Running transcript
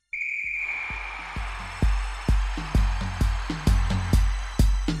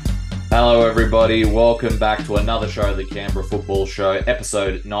Hello, everybody. Welcome back to another show of the Canberra Football Show.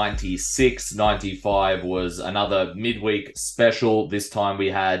 Episode 96. 95 was another midweek special. This time we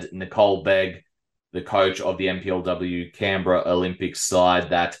had Nicole Begg, the coach of the NPLW Canberra Olympic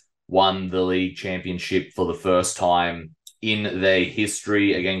side that won the league championship for the first time in their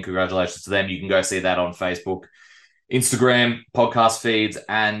history. Again, congratulations to them. You can go see that on Facebook, Instagram, podcast feeds,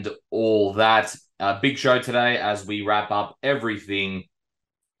 and all that. Big show today as we wrap up everything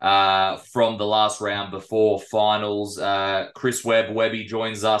from the last round before finals. Chris Webby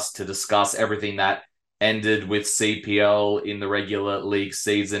joins us to discuss everything that ended with CPL in the regular league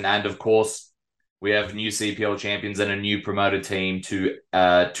season. And of course, we have new CPL champions and a new promoted team to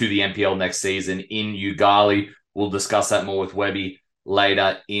the NPL next season in Yoogali. We'll discuss that more with Webby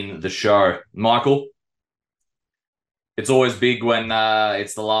later in the show. Michael, it's always big when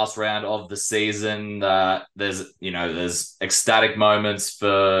it's the last round of the season. There's ecstatic moments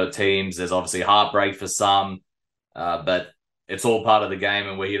for teams. There's obviously heartbreak for some, but it's all part of the game,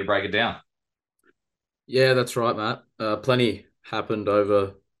 and we're here to break it down. Yeah, that's right, Matt. Plenty happened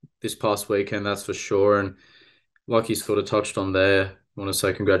over this past weekend, that's for sure. And like you sort of touched on there, I want to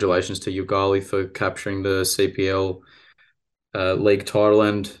say congratulations to Yoogali for capturing the CPL league title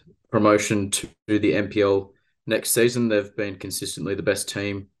and promotion to the NPL next season. They've been consistently the best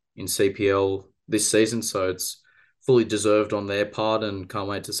team in CPL this season, so it's fully deserved on their part, and can't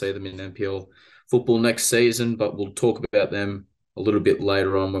wait to see them in NPL football next season. But we'll talk about them a little bit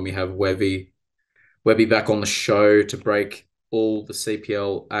later on when we have Webby back on the show to break all the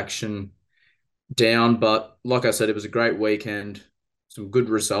CPL action down. But like I said, it was a great weekend, some good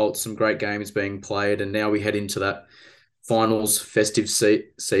results, some great games being played, and now we head into that finals festive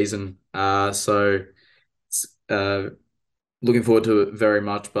season. Looking forward to it very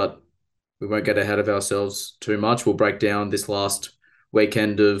much, but we won't get ahead of ourselves too much. We'll break down this last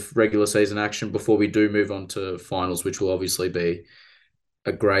weekend of regular season action before we do move on to finals, which will obviously be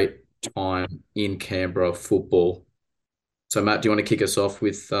a great time in Canberra football. So, Matt, do you want to kick us off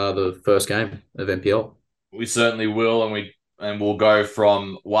with the first game of NPL? We certainly will, and we'll go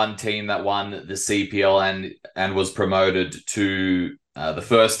from one team that won the CPL and was promoted to the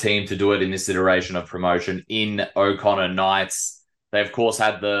first team to do it in this iteration of promotion in O'Connor Knights. They, of course,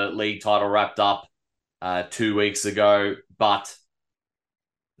 had the league title wrapped up 2 weeks ago, but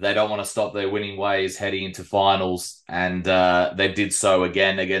they don't want to stop their winning ways heading into finals, and they did so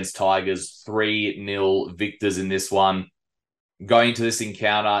again against Tigers. 3-0 victors in this one. Going to this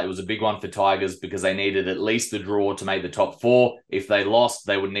encounter, it was a big one for Tigers because they needed at least the draw to make the top four. If they lost,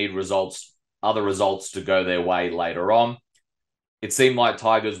 they would need other results to go their way later on. It seemed like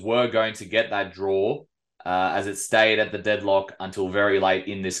Tigers were going to get that draw as it stayed at the deadlock until very late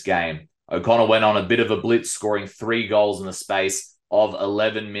in this game. O'Connor went on a bit of a blitz, scoring 3 goals in the space of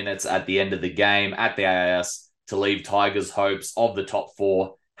 11 minutes at the end of the game at the AIS to leave Tigers' hopes of the top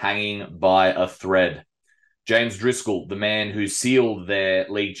four hanging by a thread. James Driscoll, the man who sealed their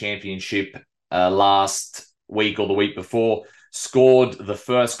league championship last week or the week before, scored the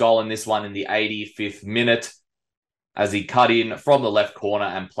first goal in this one in the 85th minute as he cut in from the left corner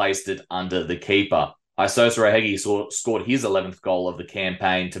and placed it under the keeper. Isosa Rahegi scored his 11th goal of the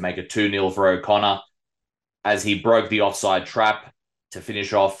campaign to make it 2-0 for O'Connor as he broke the offside trap to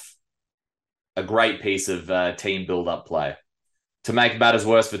finish off a great piece of team build-up play. To make matters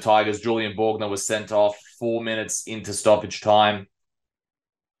worse for Tigers, Julian Borgner was sent off 4 minutes into stoppage time.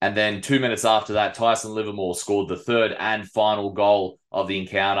 And then 2 minutes after that, Tyson Livermore scored the third and final goal of the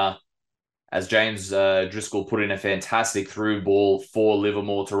encounter as James Driscoll put in a fantastic through ball for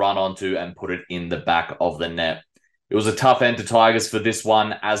Livermore to run onto and put it in the back of the net. It was a tough end to Tigers for this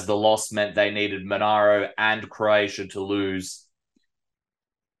one as the loss meant they needed Monaro and Croatia to lose.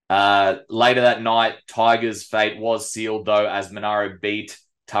 Later that night, Tigers' fate was sealed, though, as Monaro beat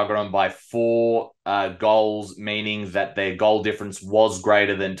Tuggeranong by 4 goals, meaning that their goal difference was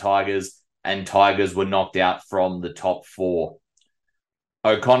greater than Tigers, and Tigers were knocked out from the top 4.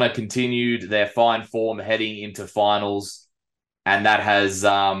 O'Connor continued their fine form heading into finals, and that has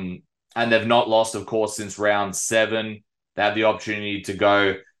and they've not lost, of course, since round 7. They have the opportunity to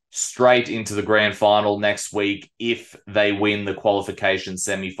go straight into the grand final next week if they win the qualification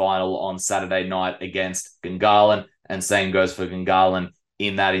semi-final on Saturday night against Gungahlin, and same goes for Gungahlin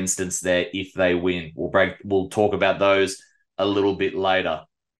in that instance there if they win. We'll talk about those a little bit later.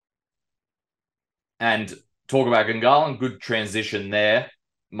 And talk about Gungahlin, good transition there,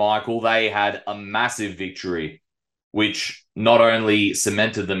 Michael. They had a massive victory, which not only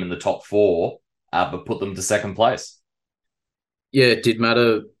cemented them in the top 4, but put them to second place. Yeah, it did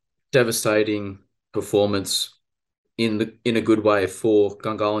matter. Devastating performance in a good way for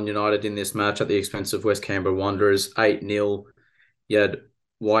Gungahlin United in this match at the expense of West Canberra Wanderers, 8-0. You had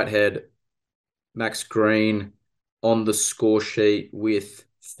Whitehead, Max Green on the score sheet with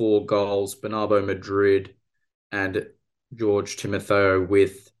 4 goals, Bernardo Madrid and George Timotheo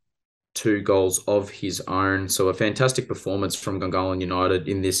with 2 goals of his own. So a fantastic performance from Gungahlin United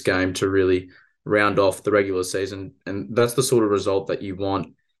in this game to really round off the regular season. And that's the sort of result that you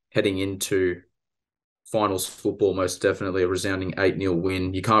want heading into finals football, most definitely a resounding 8-0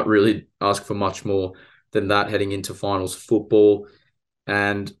 win. You can't really ask for much more than that heading into finals football.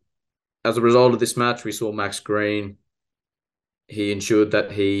 And as a result of this match, we saw Max Green. He ensured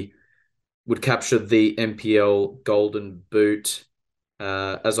that he would capture the NPL Golden Boot.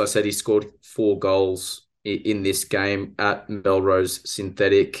 As I said, he scored 4 goals in this game at Melrose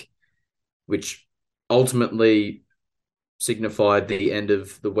Synthetic, which ultimately signified the end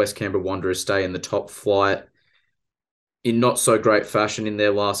of the West Canberra Wanderers stay in the top flight in not so great fashion in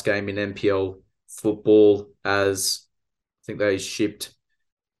their last game in NPL football, as I think they shipped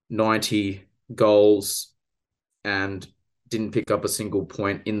 90 goals and didn't pick up a single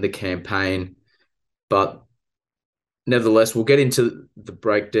point in the campaign. But nevertheless, we'll get into the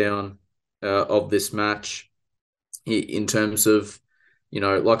breakdown of this match in terms of,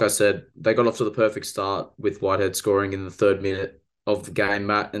 like I said, they got off to the perfect start with Whitehead scoring in the 3rd minute of the game,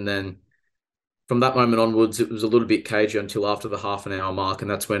 Matt. And then from that moment onwards, it was a little bit cagey until after the half an hour mark. And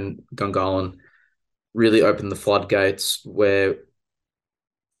that's when Gungahlin really opened the floodgates, where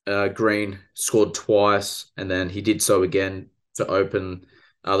Green scored twice, and then he did so again to open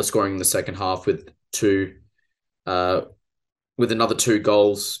the scoring in the second half with another 2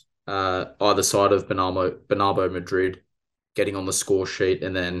 goals either side of Bernardo Madrid getting on the score sheet,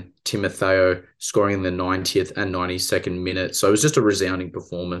 and then Timotheo scoring in the 90th and 92nd minute. So it was just a resounding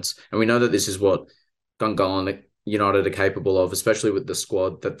performance. And we know that this is what Gungahlin United are capable of, especially with the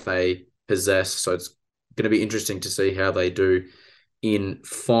squad that they possess. So it's going to be interesting to see how they do in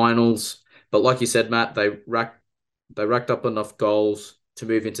finals. But like you said, Matt, they racked up enough goals to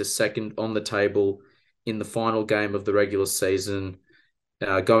move into second on the table in the final game of the regular season,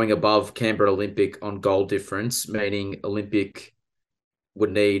 going above Canberra Olympic on goal difference, meaning Olympic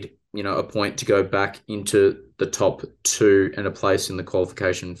would need, a point to go back into the top 2 and a place in the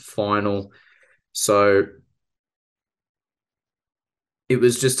qualification final. So it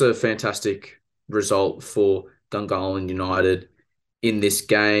was just a fantastic result for Gungahlin United in this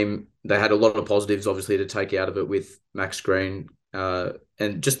game. They had a lot of positives, obviously, to take out of it with Max Green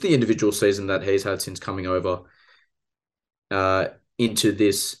and just the individual season that he's had since coming over into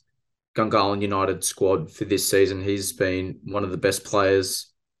this Gungahlin United squad for this season. He's been one of the best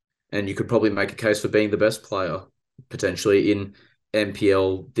players, and you could probably make a case for being the best player potentially in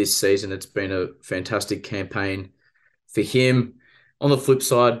NPL this season. It's been a fantastic campaign for him. On the flip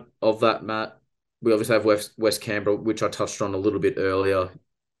side of that, Matt, we obviously have West Canberra, which I touched on a little bit earlier.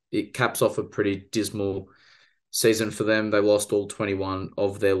 It caps off a pretty dismal season for them. They lost all 21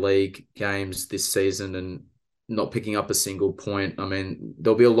 of their league games this season and not picking up a single point. I mean,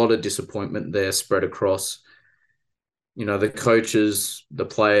 there'll be a lot of disappointment there spread across, the coaches, the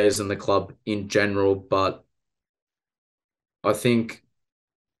players, and the club in general. But I think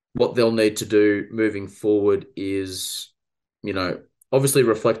what they'll need to do moving forward is, obviously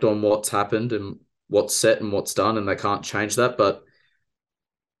reflect on what's happened and what's set and what's done, and they can't change that. But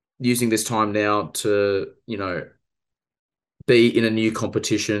using this time now to, be in a new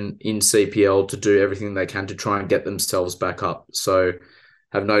competition in CPL to do everything they can to try and get themselves back up. So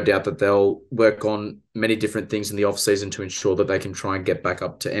have no doubt that they'll work on many different things in the off-season to ensure that they can try and get back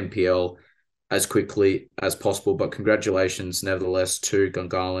up to NPL as quickly as possible. But congratulations, nevertheless, to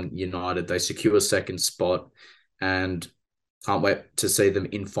Gungahlin United. They secure a second spot and can't wait to see them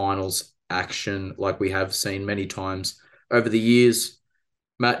in finals action like we have seen many times over the years.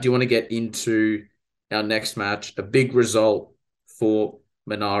 Matt, do you want to get into our next match? A big result for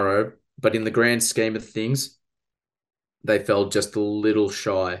Monaro, but in the grand scheme of things, they fell just a little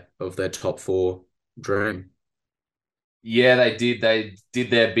shy of their top 4 dream. Yeah, they did. They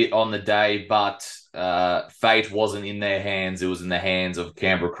did their bit on the day, but fate wasn't in their hands. It was in the hands of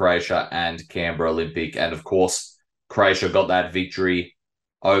Canberra Croatia and Canberra Olympic. And of course, Croatia got that victory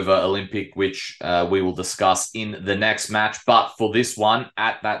over Olympic, which we will discuss in the next match. But for this one,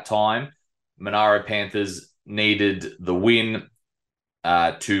 at that time, Monaro Panthers needed the win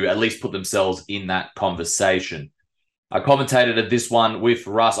to at least put themselves in that conversation. I commentated at this one with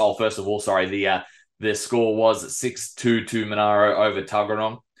Russ. Oh, first of all, sorry, the score was 6-2 to Monaro over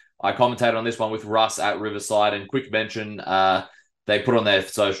Tuggeranong. I commentated on this one with Russ at Riverside, and quick mention, they put on their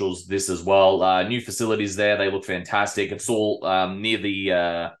socials this as well. New facilities there. They look fantastic. It's all near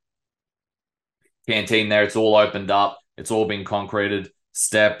the canteen there. It's all opened up. It's all been concreted,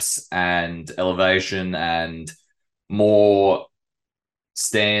 steps and elevation and more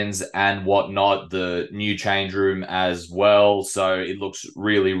stands and whatnot. The new change room as well. So it looks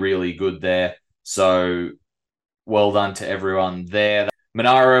really, really good there. So well done to everyone there.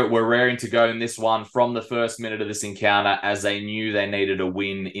 Monaro were raring to go in this one from the first minute of this encounter, as they knew they needed a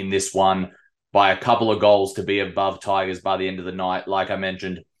win in this one by a couple of goals to be above Tigers by the end of the night. Like I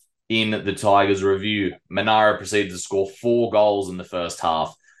mentioned in the Tigers review, Monaro proceeded to score 4 goals in the first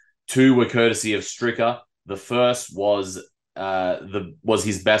half. 2 were courtesy of Stricker. The first was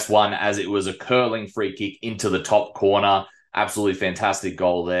his best one, as it was a curling free kick into the top corner. Absolutely fantastic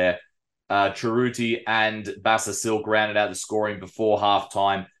goal there. Charuti and Bassa Silk rounded out the scoring before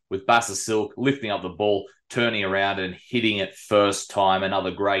halftime, with Bassa Silk lifting up the ball, turning around and hitting it first time.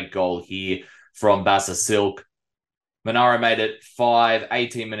 Another great goal here from Bassa Silk. Monaro made it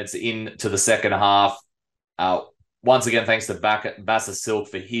 18 minutes into the second half. Once again, thanks to Bassa Silk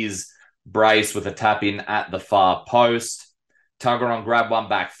for his brace with a tap in at the far post. Tuggeranong grabbed one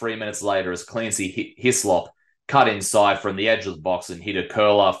back 3 minutes later as Clancy Hislop cut inside from the edge of the box and hit a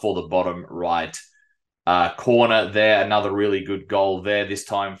curler for the bottom right corner there. Another really good goal there, this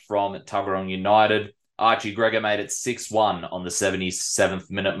time from Tuggeranong United. Archie Gregor made it 6-1 on the 77th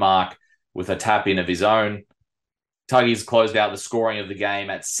minute mark with a tap-in of his own. Tuggies closed out the scoring of the game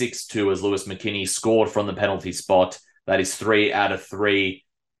at 6-2 as Lewis McKinney scored from the penalty spot. That is 3 out of 3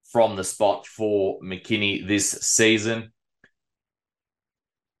 from the spot for McKinney this season.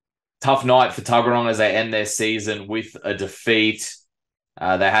 Tough night for Tuggeranong as they end their season with a defeat.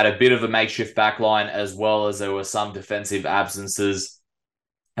 They had a bit of a makeshift backline, as well as there were some defensive absences.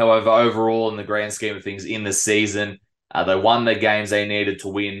 However, overall, in the grand scheme of things in the season, they won the games they needed to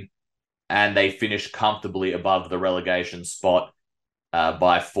win, and they finished comfortably above the relegation spot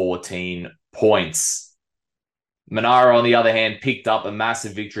by 14 points. Monaro, on the other hand, picked up a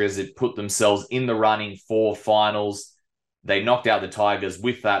massive victory as it put themselves in the running for finals. They knocked out the Tigers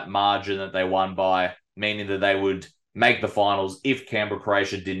with that margin that they won by, meaning that they would make the finals if Canberra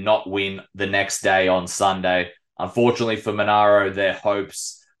Croatia did not win the next day on Sunday. Unfortunately for Monaro, their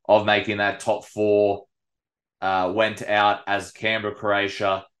hopes of making that top 4 went out as Canberra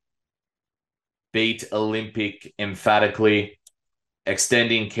Croatia beat Olympic emphatically,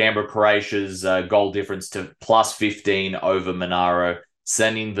 extending Canberra Croatia's goal difference to plus 15 over Monaro,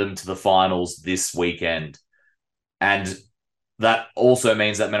 sending them to the finals this weekend. And that also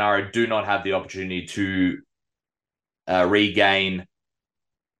means that Monaro do not have the opportunity to regain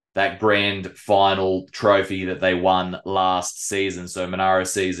that grand final trophy that they won last season. So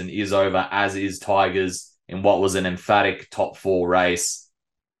Monaro's season is over, as is Tigers, in what was an emphatic top 4 race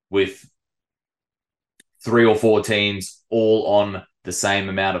with 3 or 4 teams all on the same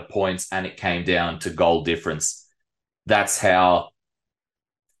amount of points, and it came down to goal difference. That's how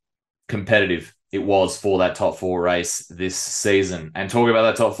competitive it was for that top 4 race this season. And talking about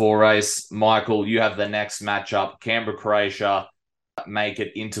that top 4 race, Michael, you have the next matchup. Canberra Croatia make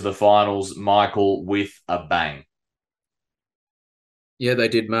it into the finals, Michael, with a bang. Yeah, they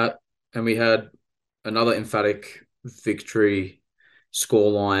did, Matt. And we had another emphatic victory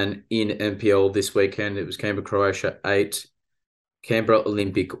scoreline in NPL this weekend. It was Canberra Croatia 8, Canberra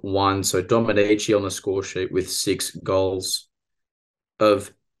Olympic 1. So Dominici on the score sheet with 6 goals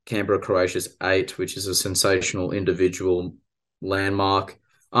of Canberra Croatia's 8, which is a sensational individual landmark.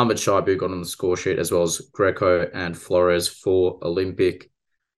 Ahmed Shaibu got on the score sheet, as well as Greco and Flores for Olympic.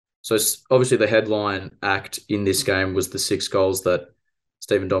 So obviously the headline act in this game was the 6 goals that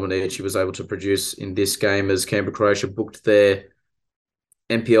Stephen Dominici was able to produce in this game, as Canberra Croatia booked their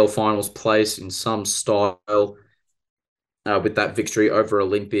NPL finals place in some style with that victory over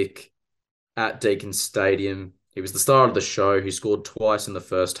Olympic at Deakin Stadium. He was the star of the show. He scored twice in the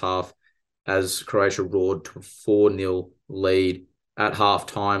first half as Croatia roared to a 4-0 lead at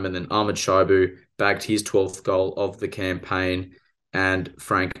halftime. And then Ahmed Shaibu bagged his 12th goal of the campaign, and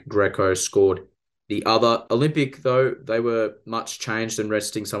Frank Greco scored the other. Olympic, though, they were much changed and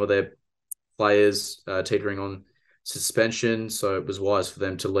resting some of their players, teetering on suspension. So it was wise for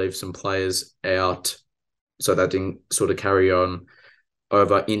them to leave some players out so that didn't sort of carry on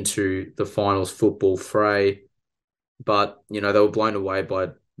over into the finals football fray. But, they were blown away by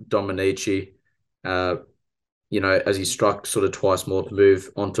Dominici, as he struck sort of twice more to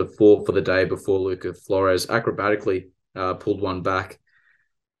move on to 4 for the day before Luca Flores acrobatically pulled one back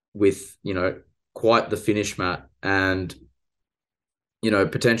with, quite the finish, Matt. And,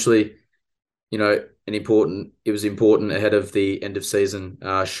 potentially, it was important ahead of the end of season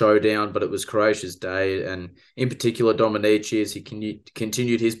showdown, but it was Croatia's day, and in particular Dominici, as he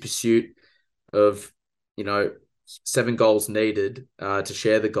continued his pursuit of, 7 goals needed to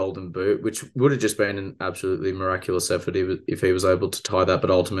share the Golden Boot, which would have just been an absolutely miraculous effort if he was able to tie that,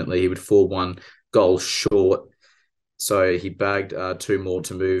 but ultimately he would fall 1 goal short. So he bagged 2 more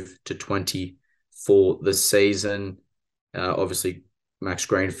to move to 20 for the season. Obviously, Max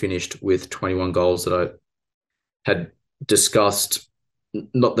Green finished with 21 goals that I had discussed,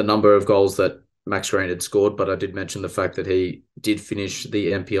 not the number of goals that Max Green had scored, but I did mention the fact that he did finish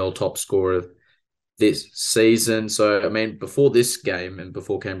the NPL top scorer this season. So, I mean, before this game and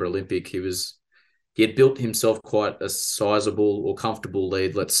before Canberra Olympic, he had built himself quite a sizable or comfortable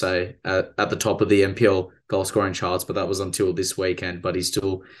lead, let's say, at the top of the NPL goal scoring charts, but that was until this weekend, but he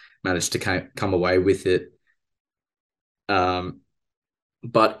still managed to come away with it.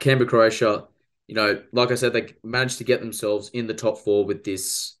 But Canberra Croatia, like I said, they managed to get themselves in the top 4 with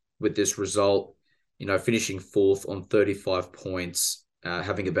this result, finishing 4th on 35 points,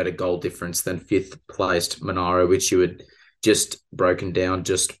 having a better goal difference than 5th placed Monaro, which you had just broken down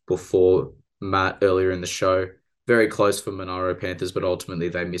just before Matt earlier in the show. Very close for Monaro Panthers, but ultimately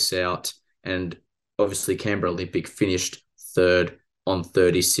they miss out. And obviously Canberra Olympic finished 3rd on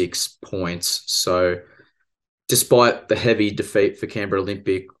 36 points. So despite the heavy defeat for Canberra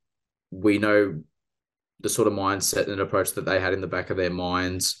Olympic, we know the sort of mindset and approach that they had in the back of their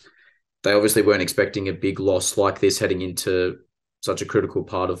minds. They obviously weren't expecting a big loss like this heading into such a critical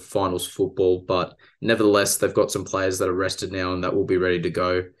part of finals football, but nevertheless, they've got some players that are rested now and that will be ready to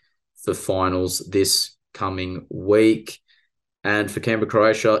go for finals this coming week. And for Canberra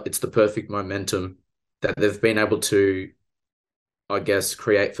Croatia, it's the perfect momentum that they've been able to, I guess,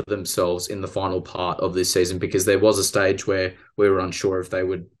 create for themselves in the final part of this season, because there was a stage where we were unsure if they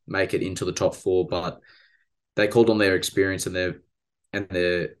would make it into the top 4, but they called on their experience and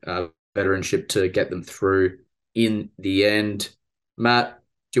their veteranship to get them through in the end. Matt,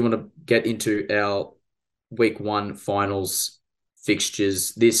 do you want to get into our week 1 finals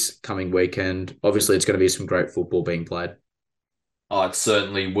fixtures this coming weekend? Obviously, it's going to be some great football being played. Oh, it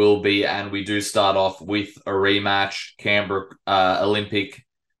certainly will be. And we do start off with a rematch. Canberra Olympic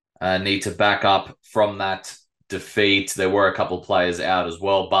need to back up from that defeat. There were a couple of players out as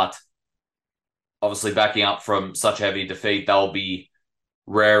well, but obviously backing up from such a heavy defeat, they'll be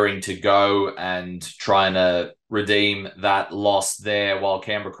raring to go and trying to redeem that loss there, while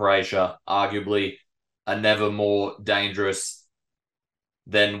Canberra Croatia arguably are never more dangerous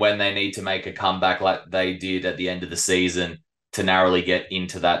than when they need to make a comeback like they did at the end of the season to narrowly get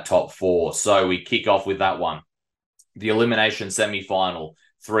into that top 4. So we kick off with that one. The elimination semi-final,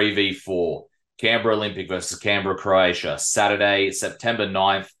 3v4. Canberra Olympic versus Canberra Croatia, Saturday, September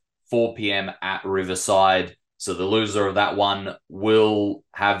 9th, 4 p.m. at Riverside. So the loser of that one will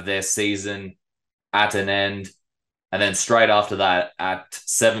have their season at an end. And then straight after that, at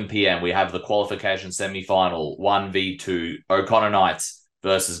 7 p.m., we have the qualification semi-final, 1v2, O'Connor Knights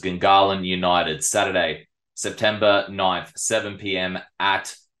versus Gungahlin United, Saturday, September 9th, 7 p.m.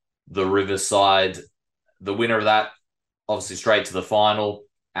 at the Riverside. The winner of that, obviously straight to the final,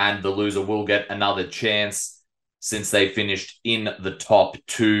 and the loser will get another chance since they finished in the top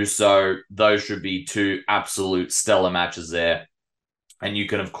 2. So those should be 2 absolute stellar matches there. And you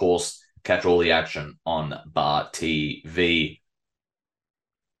can, of course, catch all the action on Bar TV.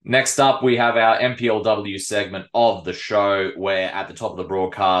 Next up, we have our NPLW segment of the show, where at the top of the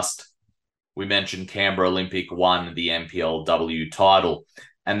broadcast, we mentioned Canberra Olympic won the NPLW title.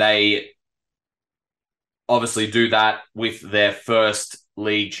 And they obviously do that with their first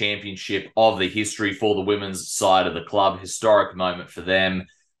league championship of the history for the women's side of the club. Historic moment for them.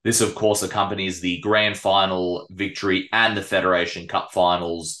 This, of course, accompanies the grand final victory and the Federation Cup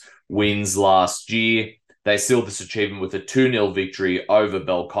finals wins last year. They sealed this achievement with a 2-0 victory over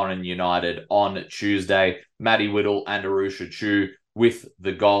Belconnen United on Tuesday. Maddie Whittle and Arusha Chu with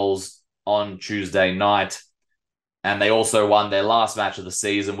the goals on Tuesday night. And they also won their last match of the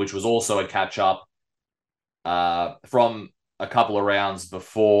season, which was also a catch-up from a couple of rounds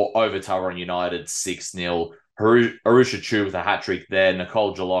before, over Tuggeranong United 6-0. Arusha Chu with a hat-trick there.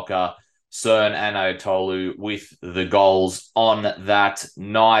 Nicole Jaloka, Cern and Otolu with the goals on that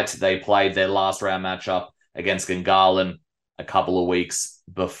night. They played their last round matchup against Gungahlin a couple of weeks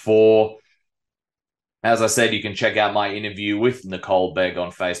before. As I said, you can check out my interview with Nicole Begg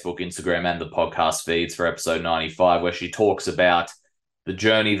on Facebook, Instagram, and the podcast feeds for episode 95, where she talks about the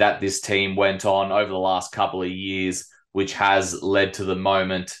journey that this team went on over the last couple of years, which has led to the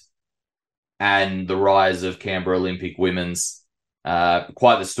moment and the rise of Canberra Olympic women's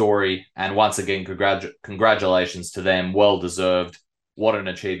Quite the story. And once again, congratulations to them. Well deserved. What an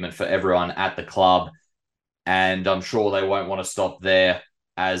achievement for everyone at the club. And I'm sure they won't want to stop there,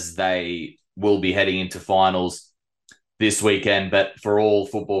 as they will be heading into finals this weekend. But for all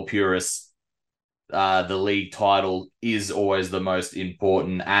football purists, the league title is always the most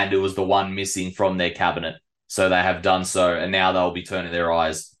important, and it was the one missing from their cabinet. So they have done so, and now they'll be turning their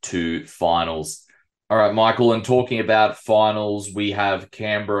eyes to finals. All right, Michael, and talking about finals, we have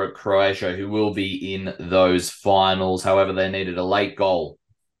Canberra Croatia, who will be in those finals. However, they needed a late goal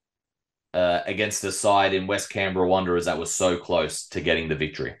against a side in West Canberra Wanderers that was so close to getting the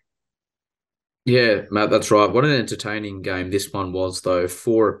victory. Yeah, Matt, that's right. What an entertaining game this one was, though.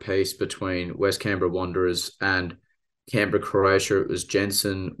 4 apiece between West Canberra Wanderers and Canberra Croatia. It was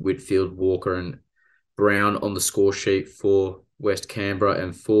Jensen, Whitfield, Walker, and Brown on the score sheet for West Canberra,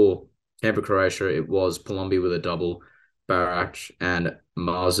 and for Canberra Croatia, it was Palombi with a double, Barach and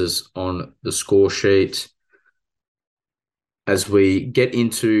Marzes on the score sheet. As we get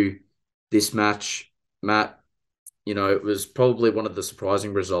into this match, Matt, it was probably one of the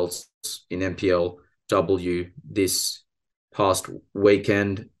surprising results in NPLW this past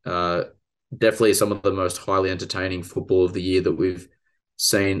weekend. Definitely some of the most highly entertaining football of the year that we've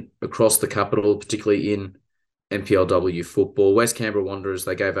seen across the capital, particularly in NPLW football. West Canberra Wanderers,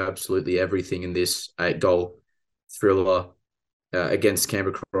 they gave absolutely everything in this 8-goal thriller against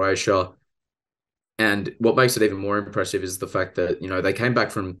Canberra Croatia. And what makes it even more impressive is the fact that, they came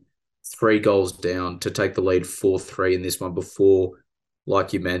back from 3 goals down to take the lead 4-3 in this one before,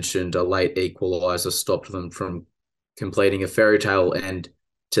 like you mentioned, a late equaliser stopped them from completing a fairy tale end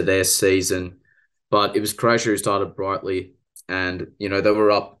to their season. But it was Croatia who started brightly, and, they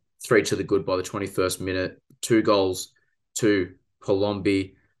were up 3 to the good by the 21st minute, 2 goals to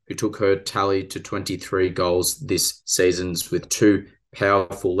Palombi, who took her tally to 23 goals this season with 2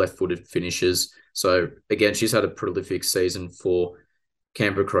 powerful left-footed finishes. So, again, she's had a prolific season for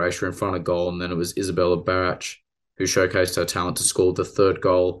Canberra Croatia in front of goal, and then it was Isabella Barach who showcased her talent to score the 3rd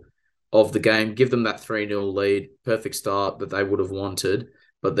goal of the game, give them that 3-0 lead, perfect start that they would have wanted.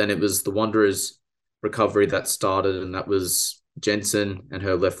 But then it was the Wanderers' recovery that started, and that was Jensen and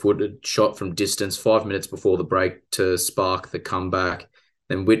her left-footed shot from distance 5 minutes before the break to spark the comeback.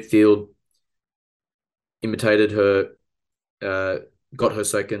 Then Whitfield imitated her, got the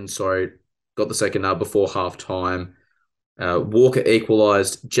second before half-time. Walker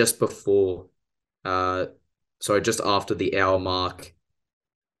equalised just after the hour mark.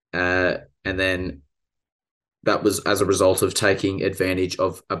 And then that was as a result of taking advantage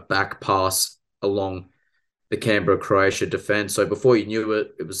of a back pass along the Canberra Croatia defence. So before you knew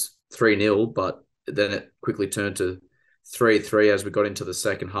it, it was 3-0, but then it quickly turned to 3-3 as we got into the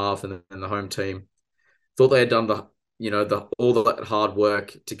second half, and then the home team thought they had done all that hard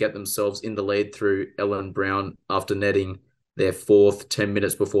work to get themselves in the lead through Ellen Brown after netting their 4th 10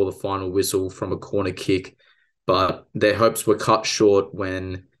 minutes before the final whistle from a corner kick. But their hopes were cut short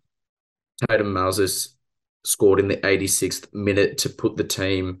when Tatum Marzes scored in the 86th minute to put the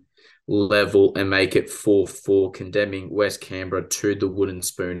team level and make it 4-4, condemning West Canberra to the wooden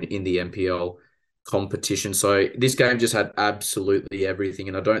spoon in the NPL competition. So this game just had absolutely everything,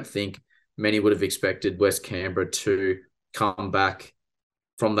 and I don't think many would have expected West Canberra to come back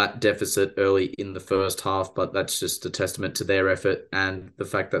from that deficit early in the first half, but that's just a testament to their effort and the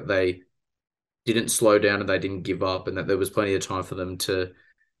fact that they didn't slow down and they didn't give up, and that there was plenty of time for them to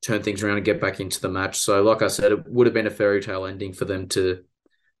turn things around and get back into the match. So like I said, it would have been a fairy tale ending for them to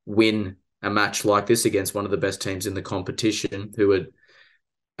win a match like this against one of the best teams in the competition, who had,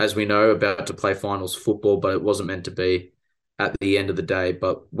 as we know, about to play finals football, but it wasn't meant to be at the end of the day.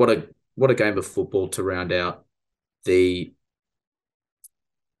 But what a game of football to round out the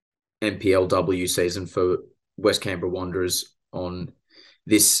NPLW season for West Canberra Wanderers on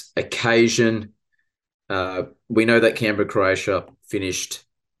this occasion. We know that Canberra Croatia finished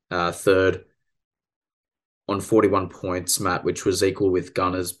 3rd on 41 points, Matt, which was equal with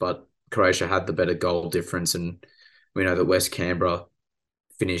Gunners, but Croatia had the better goal difference, and we know that West Canberra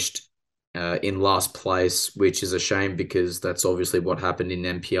finished in last place, which is a shame because that's obviously what happened in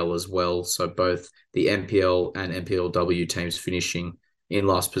NPL as well. So both the NPL and NPLW teams finishing in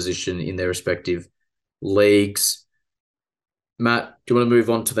last position in their respective leagues. Matt, do you want to move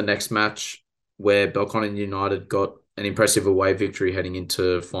on to the next match where Belconnen United got an impressive away victory heading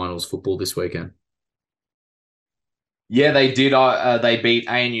into finals football this weekend? Yeah, they did. They beat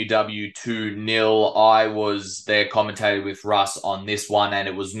ANUW 2-0. I was there commentating with Russ on this one, and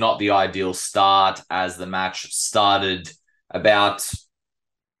it was not the ideal start as the match started about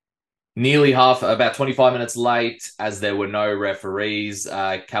Nearly about 25 minutes late, as there were no referees.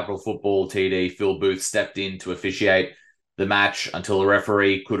 Capital Football TD Phil Booth stepped in to officiate the match until a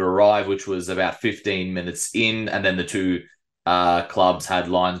referee could arrive, which was about 15 minutes in. And then the two clubs had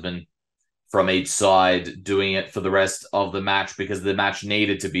linesmen from each side doing it for the rest of the match, because the match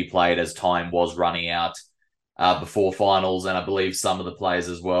needed to be played as time was running out before finals. And I believe some of the players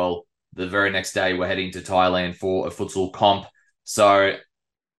as well, the very next day, were heading to Thailand for a futsal comp. So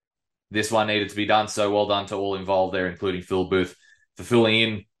this one needed to be done. So well done to all involved there, including Phil Booth, for filling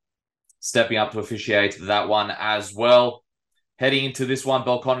in, stepping up to officiate that one as well. Heading into this one,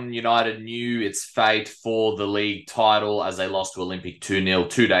 Belconnen United knew its fate for the league title as they lost to Olympic 2-0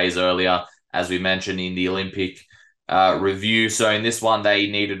 2 days earlier, as we mentioned in the Olympic review. So in this one, they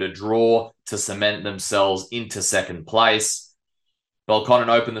needed a draw to cement themselves into second place. Belconnen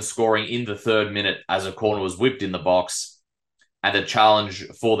opened the scoring in the 3rd minute as a corner was whipped in the box, and a challenge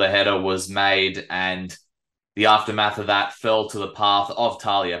for the header was made, and the aftermath of that fell to the path of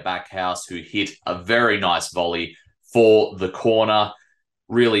Talia Backhouse, who hit a very nice volley for the corner.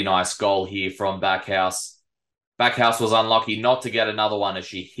 Really nice goal here from Backhouse. Backhouse was unlucky not to get another one, as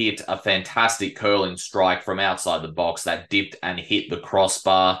she hit a fantastic curling strike from outside the box that dipped and hit the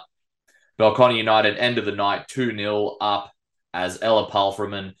crossbar. Belconnen United ended the night 2-0 up, as Ella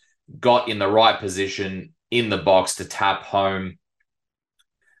Palfreman got in the right position in the box to tap home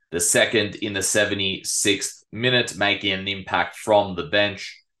the second in the 76th minute, making an impact from the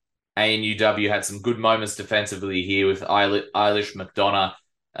bench. ANUW had some good moments defensively here, with Eilish McDonough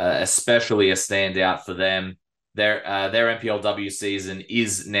especially a standout for them. Their NPLW season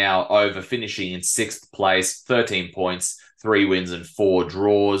is now over, finishing in 6th place, 13 points, 3 wins and 4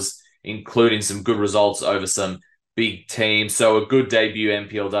 draws, including some good results over some big teams. So a good debut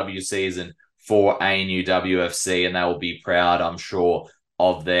NPLW season for ANUW FC, and they will be proud, I'm sure,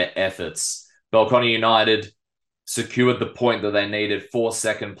 of their efforts. Belconnen United secured the point that they needed for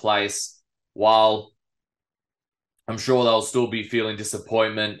second place, while I'm sure they'll still be feeling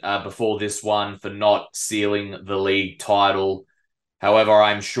disappointment before this one for not sealing the league title. However,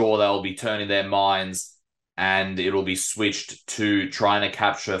 I'm sure they'll be turning their minds, and it'll be switched to trying to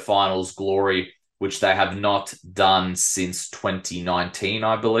capture finals glory, which they have not done since 2019,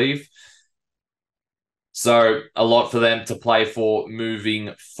 I believe. So a lot for them to play for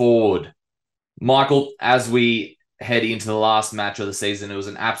moving forward. Michael, as we head into the last match of the season, it was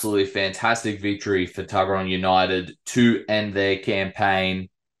an absolutely fantastic victory for Tuggeranong United to end their campaign.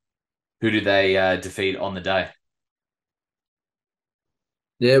 Who did they defeat on the day?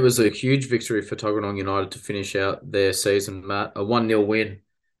 Yeah, it was a huge victory for Tuggeranong United to finish out their season, Matt. A 1-0 win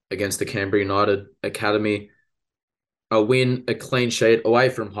against the Canberra United Academy. A win, a clean sheet away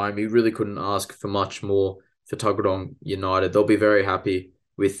from home. You really couldn't ask for much more for Tuggeranong United. They'll be very happy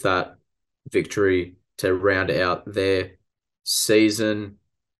with that victory to round out their season.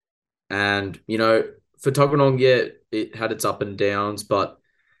 And, for Tuggeranong, yeah, it had its up and downs, but,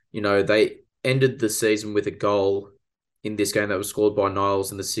 they ended the season with a goal in this game that was scored by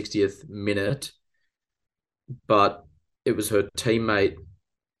Niles in the 60th minute. But it was her teammate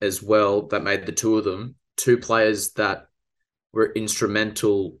as well that made the two of them. Two players that were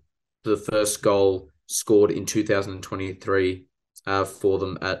instrumental for the first goal scored in 2023 for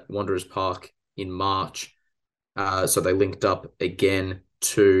them at Wanderers Park in March. So they linked up again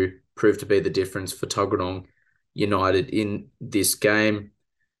to prove to be the difference for Tuggeranong United in this game.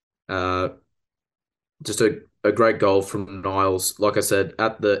 Just a great goal from Niles. Like I said,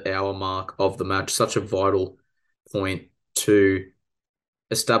 at the hour mark of the match, such a vital point to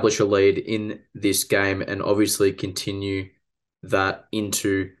establish a lead in this game and obviously continue that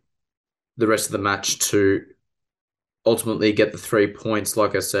into the rest of the match to ultimately get the 3 points,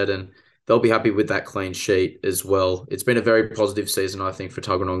 like I said, and they'll be happy with that clean sheet as well. It's been a very positive season, I think, for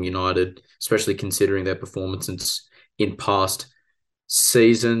Tuggeranong United, especially considering their performances in past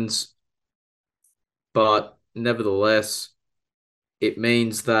seasons. But nevertheless, it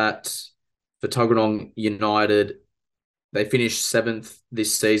means that for Tuggeranong United, they finished 7th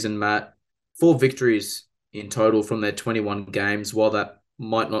this season, Matt. 4 victories in total from their 21 games. While that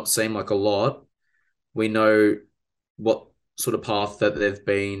might not seem like a lot, we know what sort of path that they've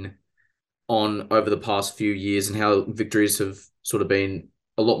been on over the past few years and how victories have sort of been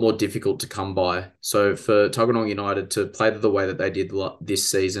a lot more difficult to come by. So for Tuggeranong United to play the way that they did this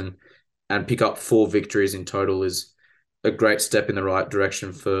season and pick up 4 victories in total is a great step in the right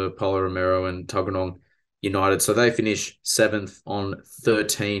direction for Paolo Romero and Tuggeranong United. So they finish 7th on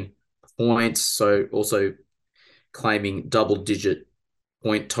 13 points. So also claiming double-digit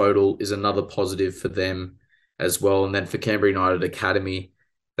point total is another positive for them as well. And then for Canberra United Academy,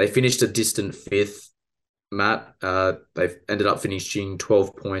 They finished a distant fifth, Matt. They've ended up finishing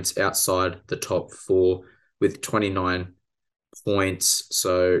 12 points outside the top four with 29 points.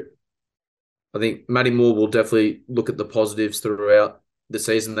 So I think Matty Moore will definitely look at the positives throughout the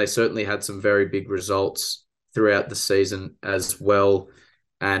season. They certainly had some very big results throughout the season as well.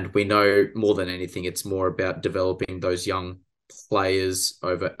 And we know more than anything, it's more about developing those young players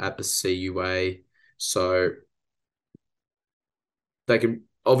over at the CUA. So they can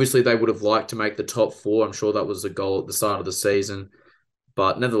obviously they would have liked to make the top four. I'm sure that was the goal at the start of the season.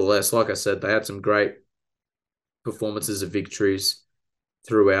 But nevertheless, like I said, they had some great performances of victories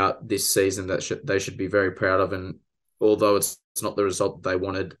throughout this season that they should be very proud of. And although it's not the result they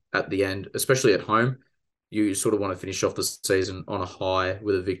wanted at the end, especially at home, you sort of want to finish off the season on a high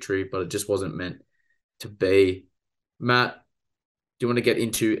with a victory, but it just wasn't meant to be. Matt, do you want to get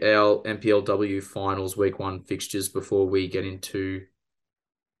into our NPLW finals week 1 fixtures before we get into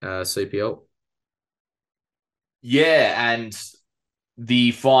CPL? Yeah, and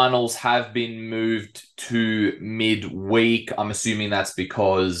the finals have been moved to midweek. I'm assuming that's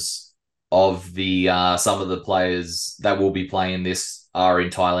because of the some of the players that will be playing this are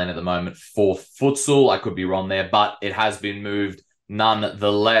in Thailand at the moment for futsal. I could be wrong there, but it has been moved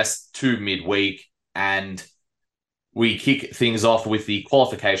nonetheless to midweek. And we kick things off with the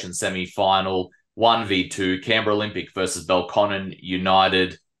qualification semi-final, 1v2, Canberra Olympic versus Belconnen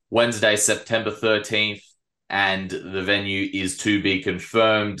United, Wednesday, September 13th. And the venue is to be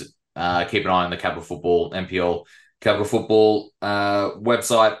confirmed. Keep an eye on the Capital Football, NPL Capital Football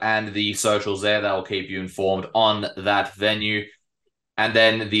website and the socials there. They'll keep you informed on that venue. And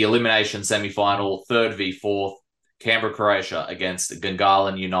then the elimination semi-final, 3rd v 4th, Canberra Croatia against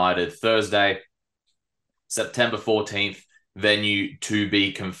Gungahlin United, Thursday, September 14th, venue to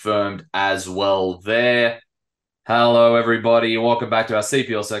be confirmed as well there. Hello, everybody. Welcome back to our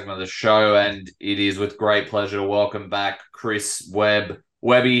CPL segment of the show, and it is with great pleasure to welcome back Chris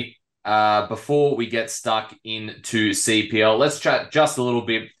Webby. Before we get stuck into CPL, let's chat just a little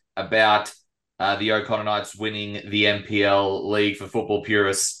bit about the O'Connor Knights winning the NPL League for football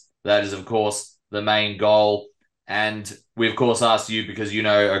purists. That is, of course, the main goal. And we, of course, asked you because you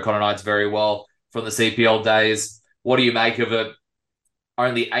know O'Connor Knights very well from the CPL days. What do you make of it?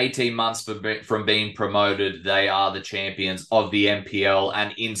 Only 18 months from being promoted, they are the champions of the NPL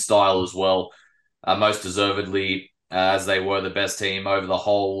and in style as well, most deservedly, as they were the best team over the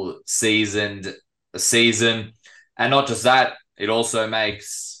whole season. And not just that, it also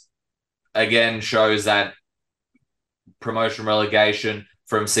shows that promotion relegation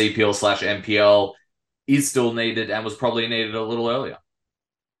from CPL/NPL is still needed and was probably needed a little earlier.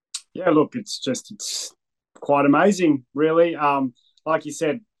 Yeah, look, it's quite amazing, really. Like you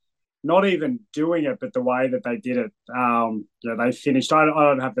said, not even doing it, but the way that they did it. They finished. I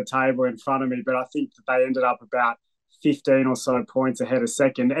don't have the table in front of me, but I think that they ended up about 15 or so points ahead of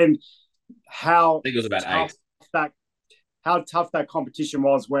second. And how I think it was about 8. How tough that competition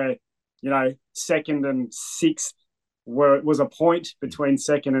was, where second and sixth was a point between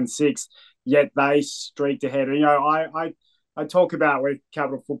second and sixth, yet they streaked ahead. I talk about with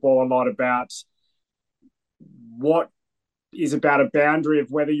Capital Football a lot about what is about a boundary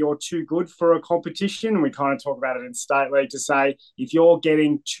of whether you're too good for a competition. And we kind of talk about it in State League to say, if you're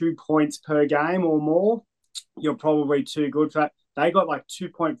getting 2 points per game or more, you're probably too good for that. They got like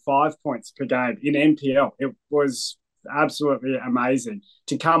 2.5 points per game in NPL. It was absolutely amazing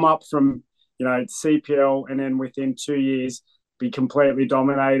to come up from, CPL and then within 2 years be completely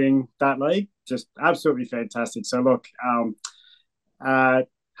dominating that league. Just absolutely fantastic. So look,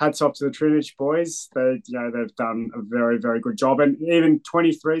 hats off to the Trinity boys. They've done a very, very good job. And even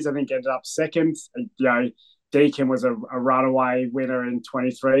 23s, I think, ended up second. Deakin was a runaway winner in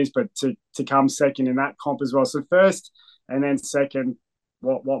 23s, but to come second in that comp as well. So first and then second,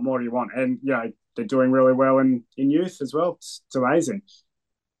 what more do you want? And, they're doing really well in youth as well. It's amazing.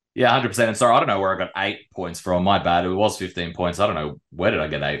 Yeah, 100%. And sorry, I don't know where I got 8 points from. My bad. It was 15 points. I don't know. Where did I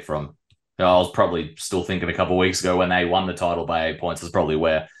get 8 from? I was probably still thinking a couple of weeks ago when they won the title by 8 points is probably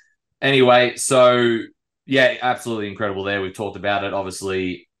where. Anyway, so yeah, absolutely incredible there. We've talked about it.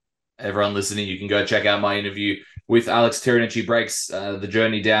 Obviously, everyone listening, you can go check out my interview with Alex Tiranici. Breaks the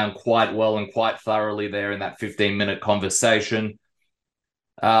journey down quite well and quite thoroughly there in that 15-minute conversation.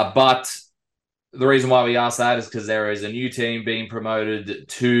 But the reason why we asked that is because there is a new team being promoted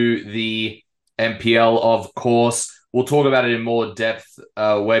to the NPL, of course. We'll talk about it in more depth,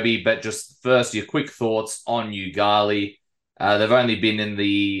 Webby, but just first, your quick thoughts on Yoogali. They've only been in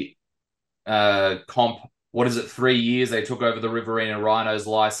the comp, 3 years? They took over the Riverina Rhinos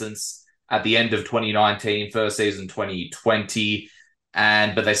license at the end of 2019, first season 2020.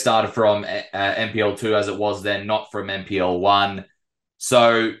 but they started from NPL2 as it was then, not from NPL1.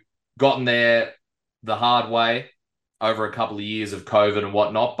 So gotten there the hard way over a couple of years of COVID and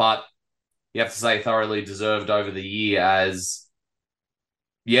whatnot, but you have to say thoroughly deserved over the year as,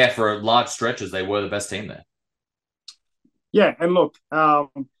 yeah, for large stretches, they were the best team there. Yeah, and look,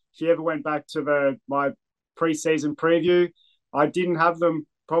 if you ever went back to my preseason preview, I didn't have them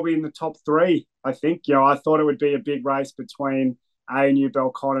probably in the top three. I think, I thought it would be a big race between ANU,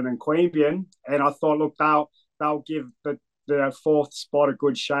 Belconnen, and Queanbeyan, and I thought, look, they'll give the fourth spot a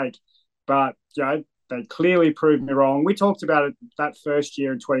good shake, but they clearly proved me wrong. We talked about it that first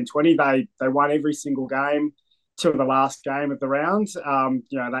year in 2020. They won every single game till the last game of the round,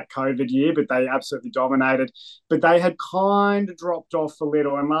 that COVID year, but they absolutely dominated. But they had kind of dropped off a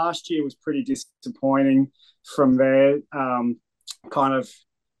little, and last year was pretty disappointing from their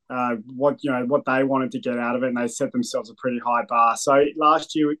what they wanted to get out of it, and they set themselves a pretty high bar. So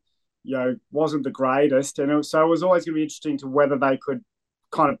last year, wasn't the greatest, and so it was always going to be interesting to whether they could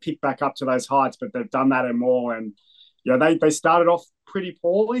kind of pick back up to those heights, but they've done that and more. And they started off pretty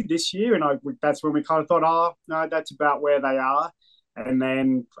poorly this year, and that's when we kind of thought, oh no, that's about where they are. And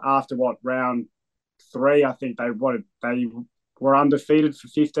then after round 3, I think they were undefeated for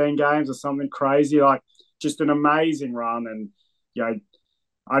 15 games or something crazy, like just an amazing run. And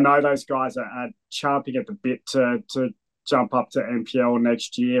I know those guys are champing at the bit to jump up to NPL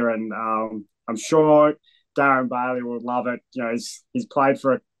next year, and I'm sure Darren Bailey will love it. He's played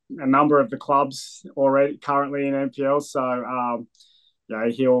for a number of the clubs already currently in NPL, so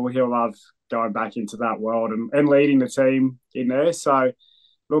he'll love going back into that world and leading the team in there. So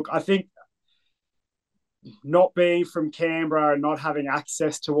look, I think not being from Canberra and not having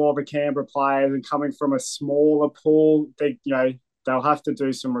access to all the Canberra players and coming from a smaller pool, they'll have to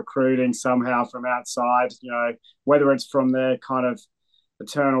do some recruiting somehow from outside, whether it's from their kind of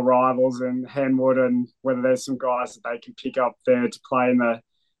eternal rivals in Henwood, and whether there's some guys that they can pick up there to play in the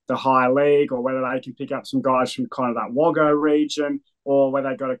higher league, or whether they can pick up some guys from kind of that Wagga region, or whether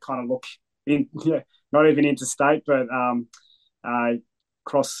they've got to kind of look in, not even interstate, but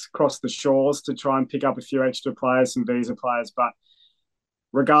cross the shores to try and pick up a few extra players, some visa players. But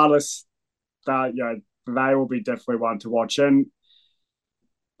regardless, they will be definitely one to watch. And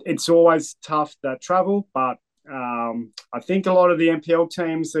it's always tough, that travel, but I think a lot of the NPL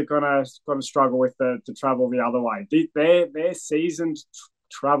teams are gonna struggle with the travel the other way. They're seasoned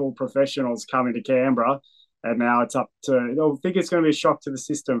travel professionals coming to Canberra, and now it's up to. I think it's going to be a shock to the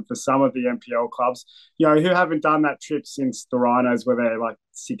system for some of the NPL clubs, who haven't done that trip since the Rhinos were there like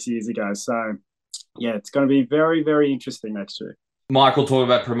 6 years ago. So yeah, it's going to be very, very interesting next year. Michael, talking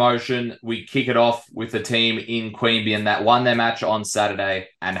about promotion, we kick it off with a team in Queanbeyan that won their match on Saturday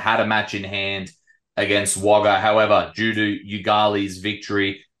and had a match in hand against Wagga. However, due to Yoogali's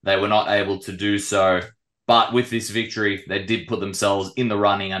victory, they were not able to do so. But with this victory, they did put themselves in the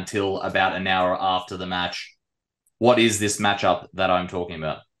running until about an hour after the match. What is this matchup that I'm talking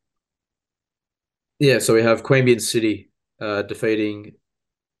about? Yeah, so we have Queanbeyan City defeating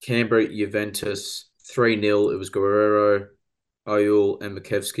Canberra Juventus 3-0. It was Guerrero, Oyul, and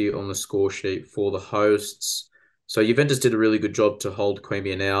Makevsky on the score sheet for the hosts. So Juventus did a really good job to hold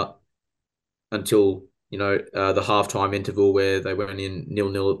Queanbeyan out until the halftime interval, where they went in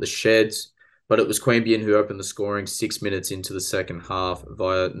 0-0 at the Sheds. But it was Queanbeyan who opened the scoring 6 minutes into the second half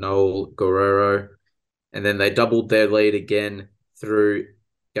via Noel Guerrero. And then they doubled their lead again through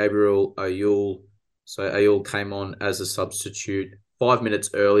Gabriel Oyul. So Oyul came on as a substitute 5 minutes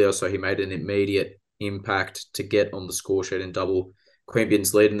earlier, so he made an immediate impact to get on the score sheet and double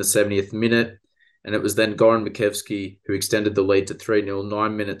Queanbeyan's lead in the 70th minute. And it was then Goran Makevsky who extended the lead to 3-0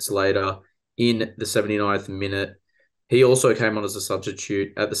 9 minutes later in the 79th minute. He also came on as a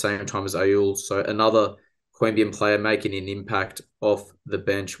substitute at the same time as Oyul. So another Queanbeyan player making an impact off the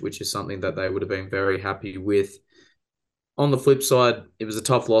bench, which is something that they would have been very happy with. On the flip side, it was a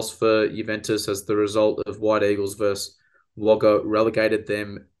tough loss for Juventus as the result of White Eagles versus Wagga relegated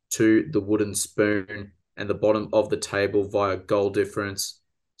them to the wooden spoon and the bottom of the table via goal difference.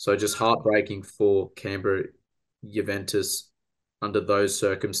 So just heartbreaking for Canberra Juventus under those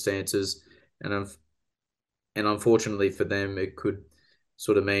circumstances. And unfortunately for them, it could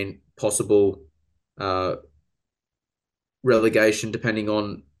sort of mean possible relegation depending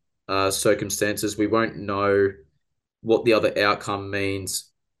on circumstances. We won't know what the other outcome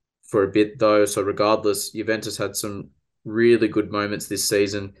means for a bit though. So regardless, Juventus had some really good moments this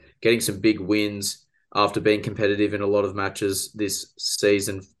season, getting some big wins after being competitive in a lot of matches this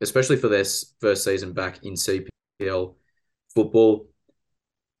season, especially for their first season back in CPL football.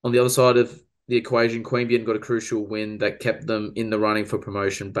 On the other side of the equation, Queanbeyan got a crucial win that kept them in the running for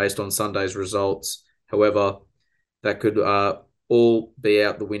promotion based on Sunday's results. However, that could all be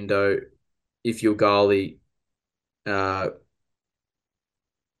out the window if Yoogali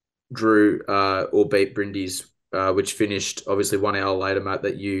drew or beat Brindis, which finished obviously 1 hour later, Matt,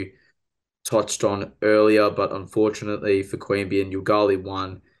 that you touched on earlier. But unfortunately for Queanbeyan, Yoogali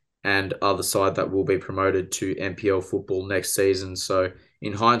won, and other side that will be promoted to NPL football next season. So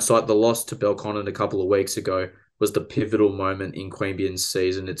in hindsight, the loss to Belconnen a couple of weeks ago was the pivotal moment in Queanbeyan's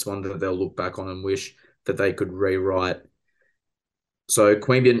season. It's one that they'll look back on and wish that they could rewrite. So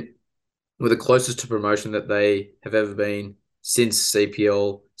Queanbeyan were the closest to promotion that they have ever been since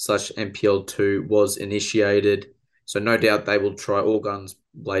CPL/NPL2 was initiated. So no doubt they will try all guns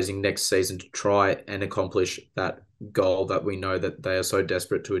blazing next season to try and accomplish that goal that we know that they are so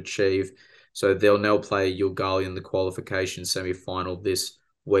desperate to achieve. So they'll now play Yoogali in the qualification semi-final this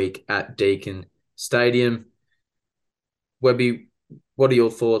week at Deakin Stadium. Webby, what are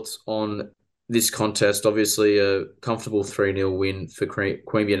your thoughts on this contest? Obviously a comfortable 3-0 win for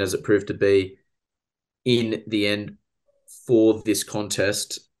Queanbeyan as it proved to be in the end for this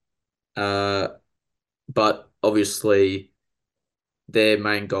contest. But obviously their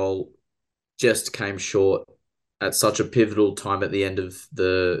main goal just came short at such a pivotal time at the end of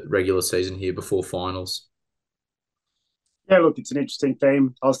the regular season here before finals. Yeah, look, it's an interesting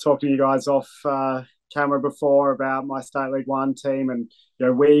theme. I was talking to you guys off camera before about my State League 1 team, and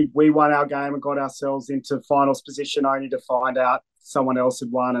we won our game and got ourselves into finals position only to find out someone else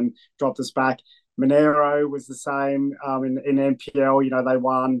had won and dropped us back. Monaro was the same in NPL. They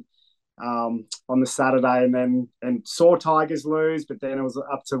won on the Saturday and saw Tigers lose, but then it was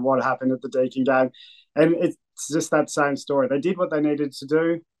up to what happened at the Deakin game. And it's just that same story. They did what they needed to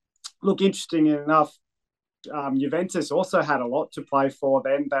do. Look, interesting enough, Juventus also had a lot to play for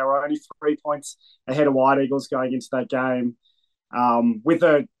then. They were only 3 points ahead of White Eagles going into that game.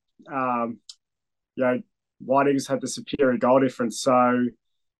 White Eagles had the superior goal difference. So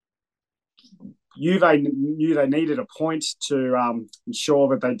Juve knew they needed a point to ensure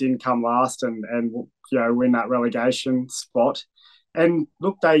that they didn't come last and win that relegation spot. And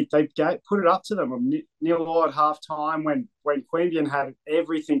look, they put it up to them. 0-0 at half time when Queanbeyan had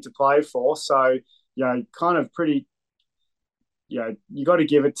everything to play for. So kind of pretty. You got to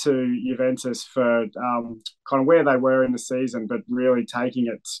give it to Juventus for kind of where they were in the season, but really taking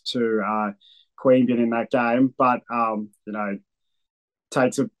it to Queanbeyan in that game. But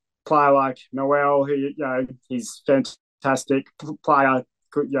takes a player like Noel, who he's fantastic player,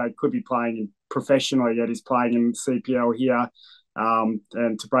 could be playing professionally, yet he's playing in CPL here,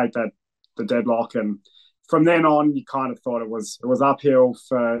 and to break the deadlock. And from then on, you kind of thought it was uphill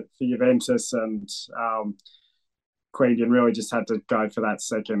for Juventus, and Queanbeyan really just had to go for that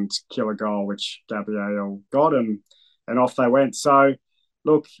second killer goal, which Gabriel got, and off they went. So,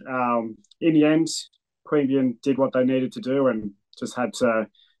 look, in the end, Queanbeyan did what they needed to do and just had to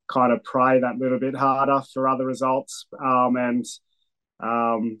kind of pray that little bit harder for other results. For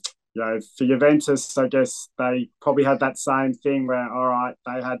Juventus, I guess they probably had that same thing where, all right,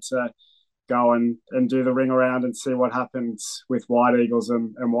 they had to go and do the ring around and see what happens with White Eagles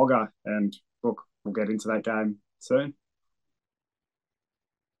and Wagga. And look, we'll get into that game soon.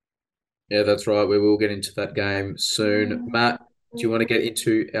 Yeah, that's right. We will get into that game soon. Matt, do you want to get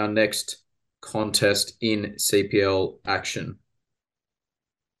into our next contest in CPL action?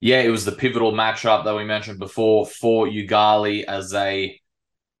 Yeah, it was the pivotal matchup that we mentioned before for Yoogali as they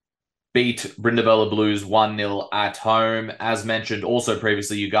beat Brindabella Blues 1-0 at home. As mentioned also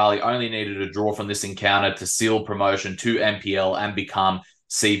previously, Yoogali only needed a draw from this encounter to seal promotion to NPL and become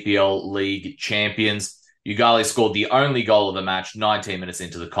CPL League Champions. Yoogali scored the only goal of the match 19 minutes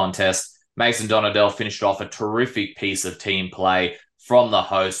into the contest. Mason Donadell finished off a terrific piece of team play from the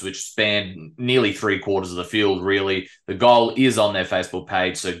host, which spanned nearly 3/4 of the field, really. The goal is on their Facebook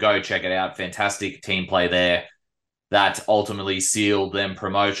page, so go check it out. Fantastic team play there. That ultimately sealed them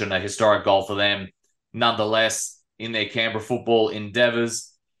promotion, a historic goal for them. Nonetheless, in their Canberra football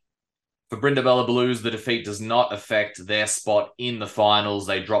endeavours, for Brindabella Blues, the defeat does not affect their spot in the finals.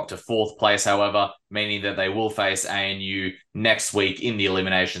 They drop to 4th place, however, meaning that they will face ANU next week in the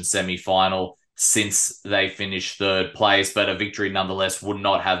elimination semi-final since they finished 3rd place. But a victory nonetheless would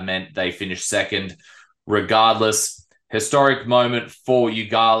not have meant they finished 2nd regardless. Historic moment for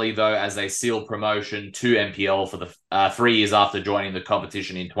Yoogali, though, as they seal promotion to NPL for the 3 years after joining the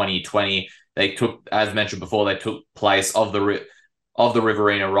competition in 2020. They took, as mentioned before, they took place of the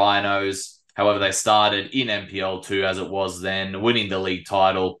Riverina Rhinos. However, they started in NPL2 as it was then, winning the league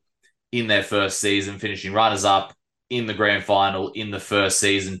title in their first season, finishing runners-up in the grand final in the first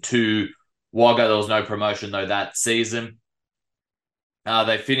season to Wagga, there was no promotion though that season.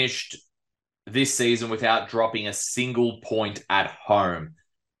 They finished this season without dropping a single point at home,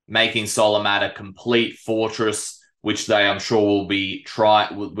 making Solomad a complete fortress, which I'm sure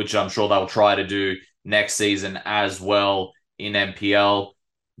they'll try to do next season as well in NPL.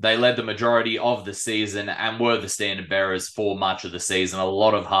 They led the majority of the season and were the standard bearers for much of the season. A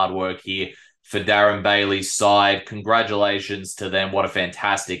lot of hard work here for Darren Bailey's side. Congratulations to them. What a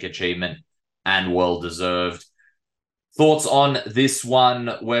fantastic achievement and well-deserved. Thoughts on this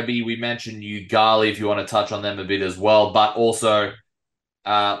one, Webby? We mentioned Yoogali, if you want to touch on them a bit as well, but also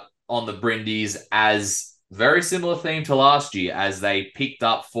on the Brindis as very similar theme to last year, as they picked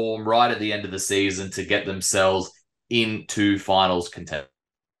up form right at the end of the season to get themselves into finals contention.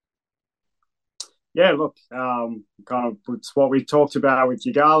 Yeah, look, kind of it's what we talked about with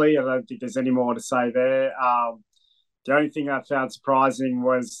Yoogali. I don't think there's any more to say there. The only thing I found surprising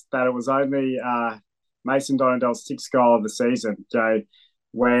was that it was only Mason Donadell's sixth goal of the season. So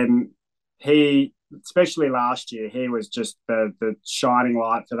when he, especially last year, he was just the shining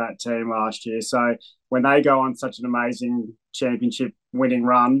light for that team last year. So when they go on such an amazing championship winning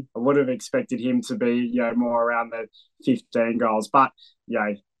run, I would have expected him to be, more around the 15 goals. But,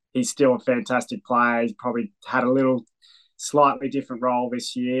 he's still a fantastic player. He's probably had a little slightly different role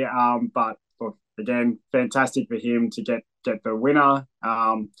this year. But look, again, fantastic for him to get the winner.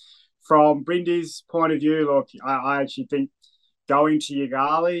 From Brindy's point of view, look, I actually think going to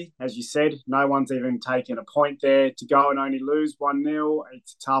Yoogali, as you said, no one's even taken a point there. To go and only lose 1-0,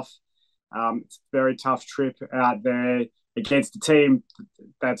 it's tough. It's a very tough trip out there against a team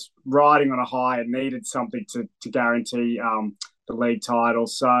that's riding on a high and needed something to guarantee the league title.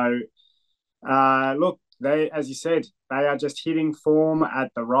 So, look, they, as you said, they are just hitting form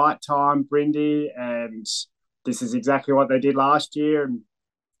at the right time, Brindy, and this is exactly what they did last year. And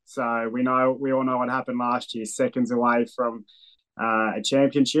so we all know what happened last year, seconds away from a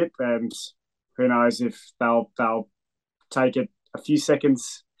championship, and who knows if they'll take it a few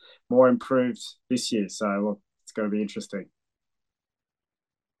seconds more improved this year. So look, it's going to be interesting.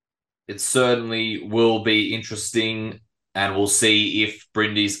 It certainly will be interesting, and we'll see if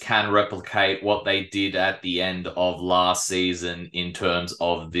Brindis can replicate what they did at the end of last season in terms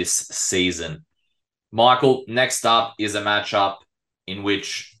of this season. Michael, next up is a matchup in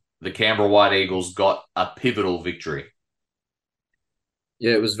which the Canberra White Eagles got a pivotal victory.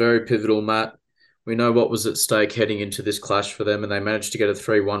 Yeah, it was very pivotal, Matt. We know what was at stake heading into this clash for them, and they managed to get a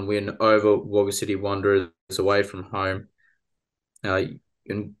 3-1 win over Wagga City Wanderers away from home.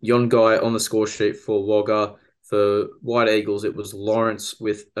 Yoogali on the score sheet for Wagga. For White Eagles, it was Lawrence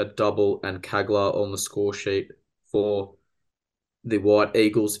with a double and Kagler on the score sheet for the White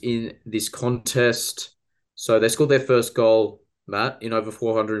Eagles in this contest. So they scored their first goal, Matt, in over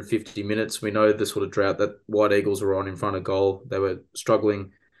 450 minutes. We know the sort of drought that White Eagles were on in front of goal. They were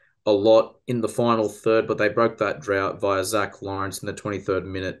struggling a lot in the final third, but they broke that drought via Zach Lawrence in the 23rd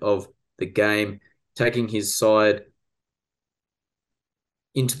minute of the game, taking his side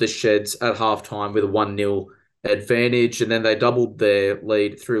into the sheds at halftime with a 1-0 advantage. And then they doubled their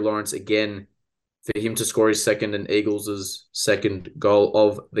lead through Lawrence again for him to score his second and Eagles' second goal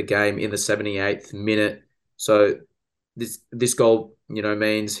of the game in the 78th minute. So this goal,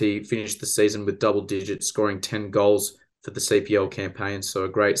 means he finished the season with double digits, scoring 10 goals for the CPL campaign. So a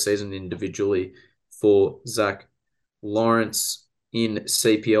great season individually for Zach Lawrence in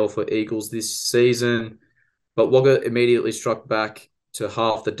CPL for Eagles this season. But Wagga immediately struck back to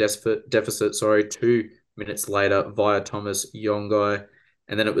half the deficit, 2 minutes later via Thomas Yoogali.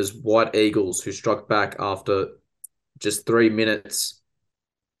 And then it was White Eagles who struck back after just 3 minutes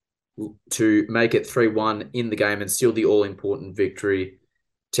to make it 3-1 in the game and seal the all-important victory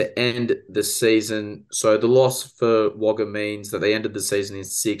to end the season. So the loss for Wagga means that they ended the season in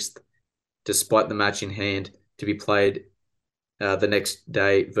 6th, despite the match in hand to be played the next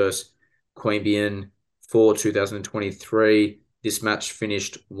day versus Queanbeyan for 2023. This match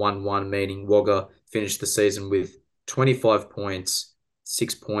finished 1-1, meaning Wagga finished the season with 25 points,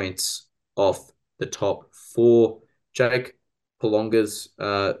 6 points off the top 4. Jake Polongas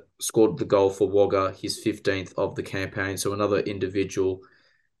scored the goal for Wagga, his 15th of the campaign. So another individual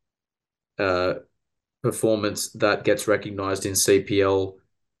performance that gets recognised in CPL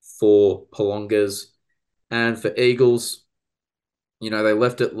for Polongas. And for Eagles, they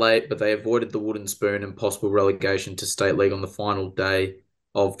left it late, but they avoided the wooden spoon and possible relegation to State League on the final day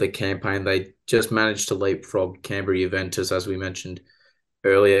of the campaign. They just managed to leapfrog Canberra Juventus, as we mentioned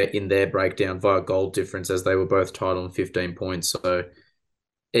earlier, in their breakdown via goal difference, as they were both tied on 15 points. So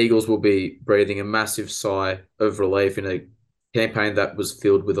Eagles will be breathing a massive sigh of relief in a campaign that was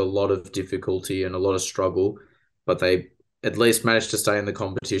filled with a lot of difficulty and a lot of struggle, but they at least managed to stay in the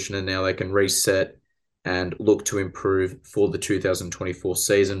competition, and now they can reset and look to improve for the 2024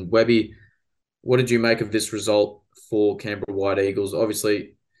 season. Webby, what did you make of this result for Canberra White Eagles?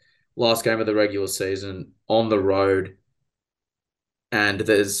 Obviously, last game of the regular season on the road, and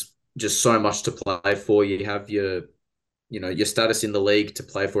there's just so much to play for. You have your status in the league to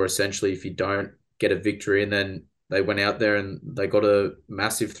play for essentially if you don't get a victory, and then they went out there and they got a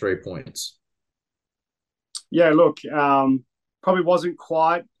massive 3 points. Yeah, look, probably wasn't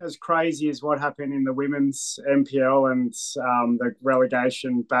quite as crazy as what happened in the women's NPL and the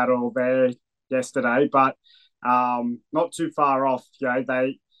relegation battle there yesterday, but not too far off.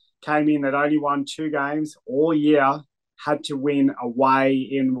 They came in, they'd only won 2 games all year, had to win away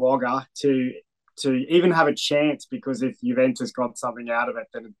in Wagga to even have a chance, because if Juventus got something out of it,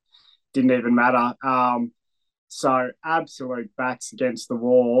 then it didn't even matter. So absolute backs against the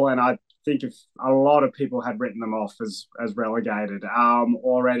wall, and I think if a lot of people had written them off as relegated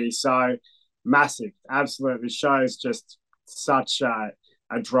already. So massive, absolutely shows just such a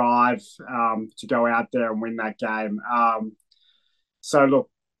drive to go out there and win that game. So look,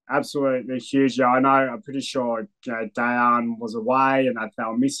 absolutely huge. Yeah, I know. I'm pretty sure Dayan was away and that they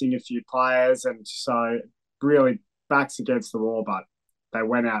were missing a few players, and so really backs against the wall, but they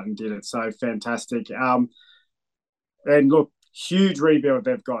went out and did it. So fantastic. And look, huge rebuild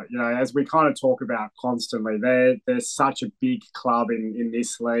they've got. As we kind of talk about constantly, they're such a big club in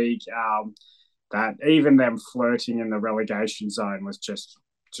this league that even them flirting in the relegation zone was just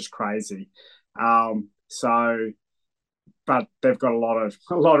crazy. But they've got a lot of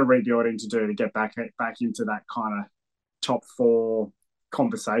rebuilding to do to get back into that kind of top 4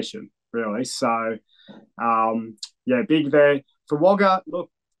 conversation, really. So, big there for Wagga.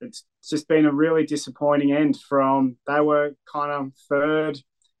 Look, it's just been a really disappointing end. They were kind of third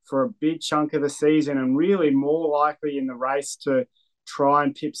for a big chunk of the season, and really more likely in the race to try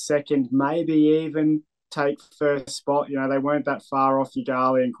and pip second, maybe even take first spot. They weren't that far off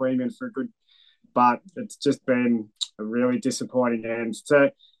Yoogali and Queanbeyan for a good, but it's just been a really disappointing end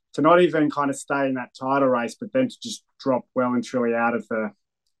to not even kind of stay in that title race, but then to just drop well and truly out of the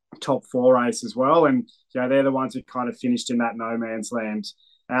top 4 race as well. And they're the ones who kind of finished in that no man's land,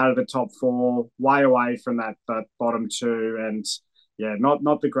 out of the top 4, way away from that bottom 2, and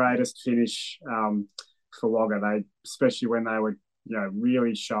not the greatest finish for Wagga. Especially when they were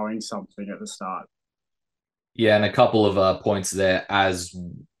really showing something at the start. Yeah, and a couple of points there as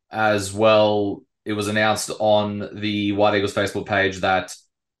well. It was announced on the White Eagles Facebook page that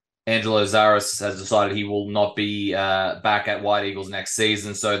Angelo Zaris has decided he will not be back at White Eagles next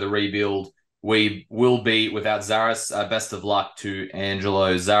season. So the rebuild we will be without Zaris. Best of luck to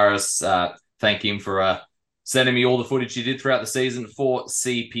Angelo Zaris. Thank him for sending me all the footage he did throughout the season for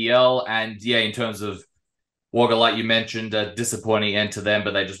CPL. And in terms of Wagga, like you mentioned, a disappointing end to them,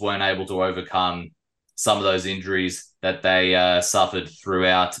 but they just weren't able to overcome some of those injuries that they suffered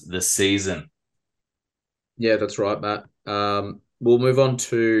throughout the season. Yeah, that's right, Matt. We'll move on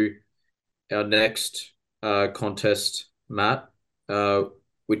to our next contest, Matt,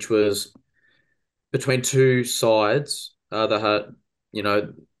 which was between 2 sides that had,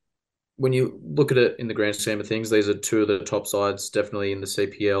 when you look at it in the grand scheme of things, these are 2 of the top sides, definitely in the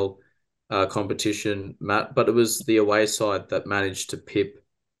CPL competition, Matt. But it was the away side that managed to pip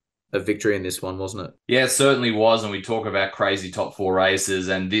a victory in this one, wasn't it? Yeah, it certainly was. And we talk about crazy top 4 races,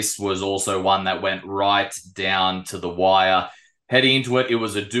 and this was also one that went right down to the wire. Heading into it, it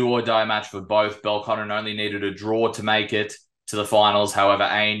was a do-or-die match for both. Belconnen only needed a draw to make it to the finals. However,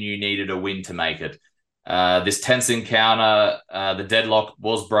 ANU needed a win to make it. This tense encounter, the deadlock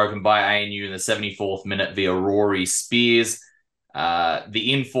was broken by ANU in the 74th minute via Rory Spears.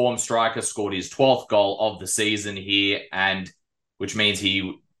 The informed striker scored his 12th goal of the season here, and which means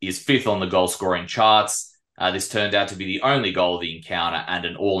he is 5th on the goal-scoring charts. This turned out to be the only goal of the encounter and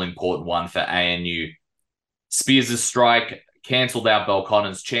an all-important one for ANU. Spears' strike cancelled out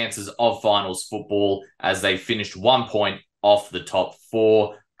Belconnen's chances of finals football as they finished 1 point off the top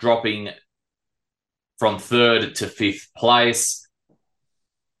 4, dropping from 3rd to 5th place.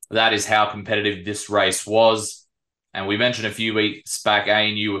 That is how competitive this race was. And we mentioned a few weeks back,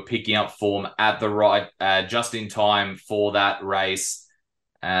 ANU were picking up form at the right, just in time for that race.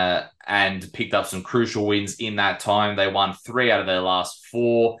 And picked up some crucial wins in that time. They won 3 out of their last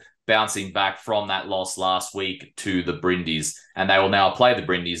 4, bouncing back from that loss last week to the Brindis. And they will now play the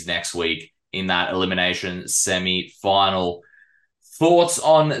Brindis next week in that elimination semi-final. Thoughts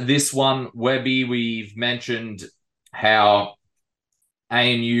on this one, Webby? We've mentioned how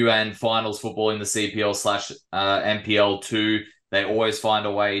ANU and finals football in the CPL slash NPL2. They always find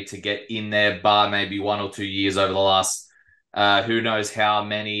a way to get in there, bar maybe 1 or 2 years over the last who knows how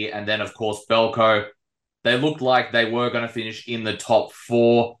many. And then, of course, Belco. They looked like they were going to finish in the top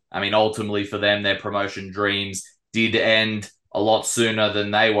 4. I mean, ultimately for them, their promotion dreams did end a lot sooner than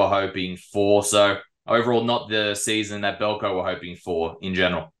they were hoping for. So overall, not the season that Belco were hoping for in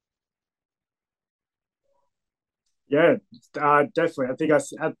general. Yeah, definitely. I think,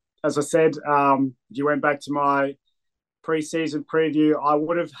 as I said, if you went back to my pre-season preview, I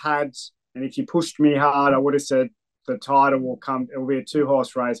would have had, and if you pushed me hard, I would have said the title will come. It will be a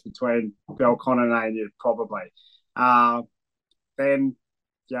 2-horse race between Belconnen and ANU, probably. Then,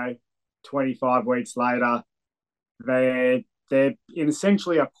 25 weeks later, they're in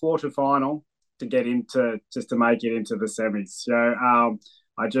essentially a quarterfinal to get into, just to make it into the semis.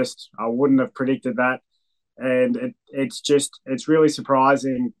 I wouldn't have predicted that. And it's really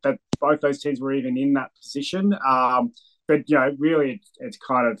surprising that both those teams were even in that position. But really, it's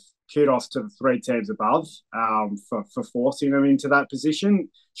kind of kudos to the 3 teams above for forcing them into that position.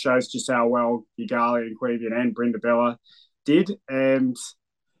 Shows just how well Yoogali and Queanbeyan and Brindabella did. And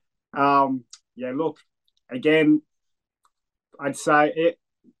look, again, I'd say it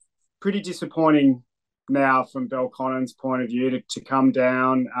pretty disappointing now from Belconnen's point of view to come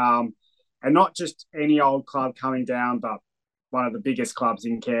down. And not just any old club coming down, but one of the biggest clubs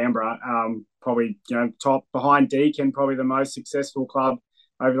in Canberra, probably top behind Deakin, probably the most successful club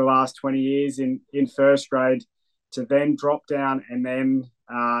over the last 20 years in first grade, to then drop down and then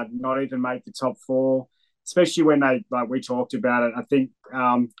not even make the top 4, especially when we talked about it. I think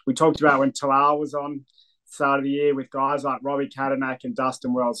we talked about when Talal was on start of the year with guys like Robbie Cadillac and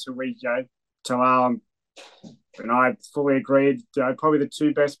Dustin Wells, who Talal and I fully agreed, probably the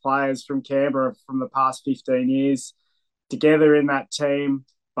 2 best players from Canberra from the past 15 years together in that team,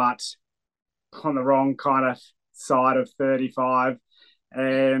 but on the wrong kind of side of 35.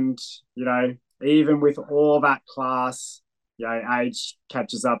 And, even with all that class, age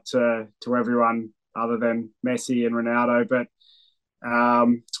catches up to everyone other than Messi and Ronaldo. But,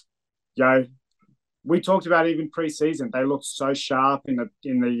 we talked about even pre-season. They looked so sharp in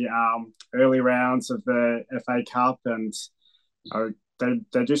the early rounds of the FA Cup, and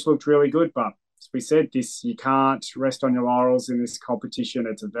they just looked really good. But as we said, you can't rest on your laurels in this competition.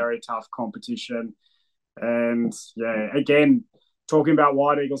 It's a very tough competition, and again, talking about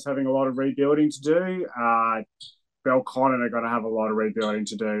White Eagles having a lot of rebuilding to do, Belconnen are going to have a lot of rebuilding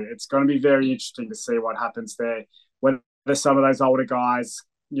to do. It's going to be very interesting to see what happens there. Whether some of those older guys,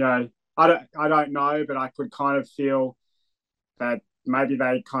 I don't know, but I could kind of feel that maybe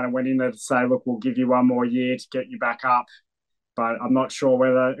they kind of went in there to say, look, we'll give you 1 more year to get you back up. But I'm not sure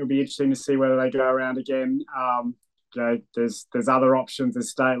whether it'll be interesting to see whether they go around again. There's other options, there's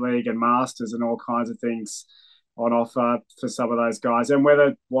State League and Masters and all kinds of things on offer for some of those guys, and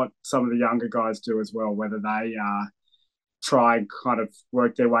whether what some of the younger guys do as well, whether they try and kind of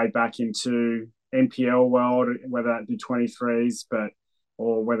work their way back into NPL world, whether that be 23s,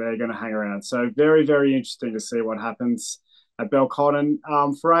 or whether they're going to hang around. So very, very interesting to see what happens at Belconnen.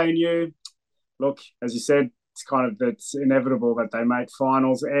 For ANU, look, as you said, it's inevitable that they make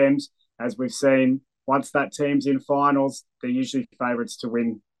finals. And as we've seen, once that team's in finals, they're usually favourites to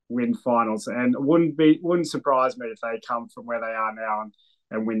win finals. And it wouldn't surprise me if they come from where they are now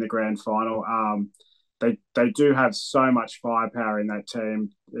and win the grand final. They do have so much firepower in that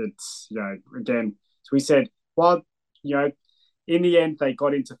team. It's, again, as we said, while, in the end, they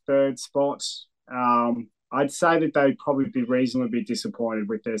got into 3rd spot. I'd say that they'd probably be reasonably disappointed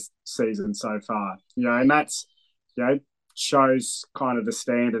with their season so far. And that's, shows kind of the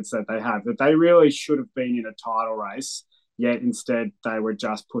standards that they have, that they really should have been in a title race, yet instead they were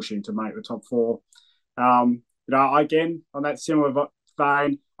just pushing to make the top 4. Again, on that similar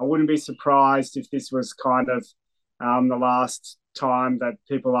vein, I wouldn't be surprised if this was kind of the last time that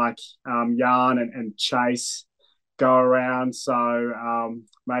people like Jan and Chase go around. So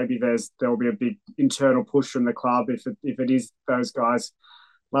maybe there'll be a big internal push from the club if it is those guys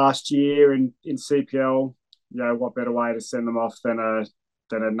last year in CPL. What better way to send them off than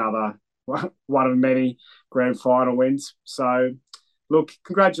another one of many grand final wins. So look,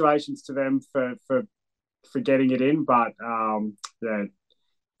 congratulations to them for getting it in, but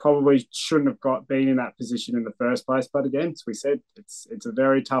probably shouldn't have been in that position in the first place. But again, as we said, it's a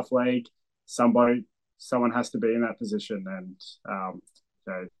very tough league. Someone has to be in that position, and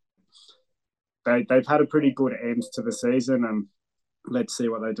they've had a pretty good end to the season, and let's see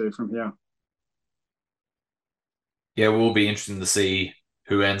what they do from here. Yeah, it will be interesting to see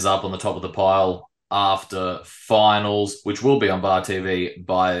who ends up on the top of the pile after finals, which will be on Bar TV,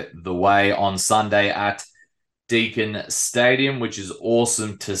 by the way, on Sunday at Deakin Stadium, which is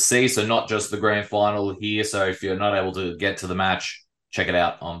awesome to see. So not just the grand final here. So if you're not able to get to the match, check it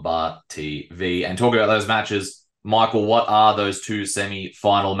out on Bar TV. And talking about those matches, Michael, what are those two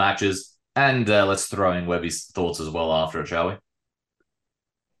semi-final matches? And let's throw in Webb'ys' thoughts as well after it, shall we?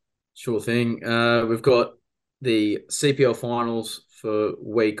 Sure thing. We've got the CPL finals for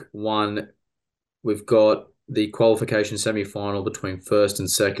week 1. We've got the qualification semi-final between first and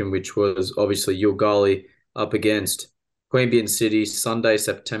second, which was obviously Yoogali up against Queanbeyan City, Sunday,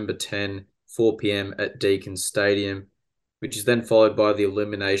 September 10, 4 p.m. at Deakin Stadium, which is then followed by the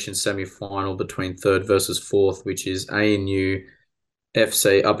elimination semi-final between third versus fourth, which is ANU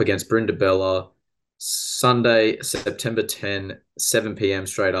FC up against Brindabella, Sunday, September 10, 7 p.m.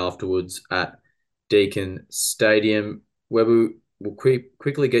 straight afterwards at Deakin Stadium. Where we'll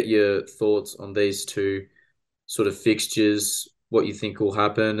quickly get your thoughts on these two sort of fixtures, what you think will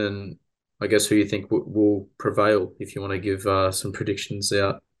happen, and I guess who you think will prevail, if you want to give some predictions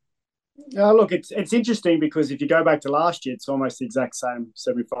out. Look, it's interesting because if you go back to last year, it's almost the exact same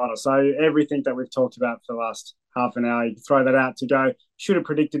semi-final. So everything that we've talked about for the last half an hour, you can throw that out to go, should have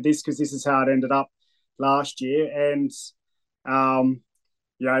predicted this because this is how it ended up last year. And,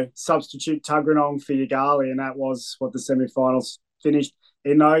 substitute Tuggeranong for Yoogali, and that was what the semi-finals finished.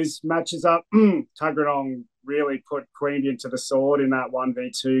 In those matches up, Tuggeranong really put Queanbeyan to the sword in that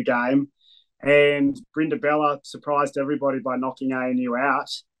 1v2 game. And Brindabella surprised everybody by knocking ANU out.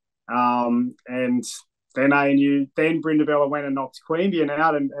 And then Brindabella went and knocked Queanbeyan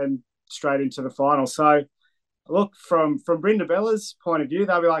out and straight into the final. So, look, from Brindabella's point of view,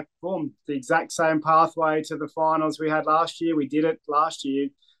 they'll be like, boom, the exact same pathway to the finals we had last year. We did it last year.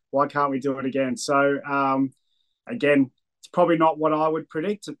 Why can't we do it again? So, again, it's probably not what I would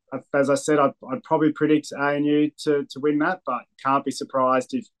predict. As I said, I'd probably predict ANU to win that, but can't be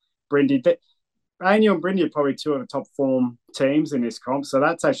surprised if ANU and Brindy are probably two of the top form teams in this comp, so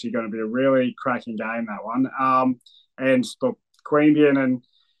that's actually going to be a really cracking game, that one. And look, Queanbeyan and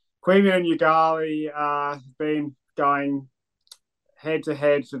Yoogali have been going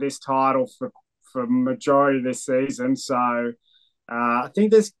head-to-head for this title for majority of this season, so I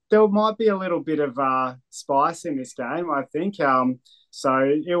think there might be a little bit of spice in this game, I think. So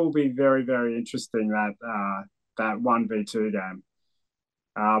it will be very, very interesting, that 1v2 game.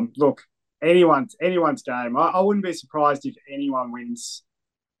 Look, anyone's game. I wouldn't be surprised if anyone wins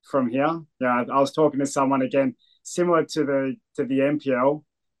from here. Yeah, I was talking to someone again similar to the NPL.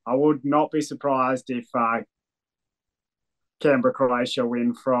 I would not be surprised if Canberra Croatia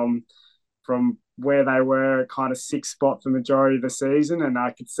win from where they were, kind of sixth spot for the majority of the season, and I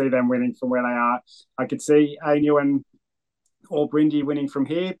could see them winning from where they are. I could see ANU or Brindy winning from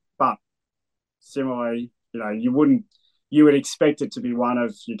here, but similarly, you would expect it to be one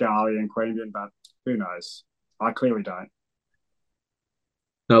of Yoogali and Queanbeyan, but who knows? I clearly don't.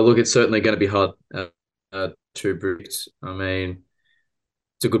 No, look, it's certainly going to be hard to predict. I mean,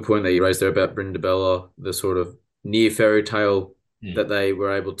 it's a good point that you raised there about Brindabella, the sort of near fairy tale that they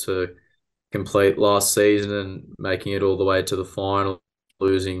were able to complete last season and making it all the way to the final,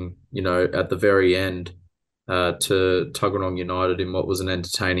 losing, at the very end to Tuggeranong United in what was an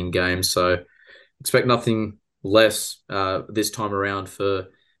entertaining game. So expect nothing less this time around for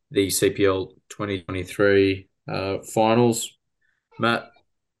the CPL 2023 finals. Matt,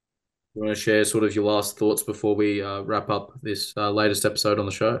 you want to share sort of your last thoughts before we wrap up this latest episode on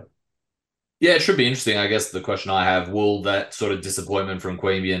the show? Yeah, it should be interesting. I guess the question I have, will that sort of disappointment from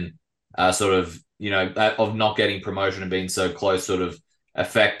Queanbeyan of not getting promotion and being so close sort of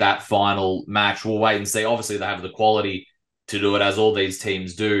affect that final match? We'll wait and see. Obviously, they have the quality to do it, as all these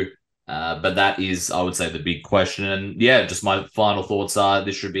teams do. But that is, I would say, the big question. And yeah, just my final thoughts are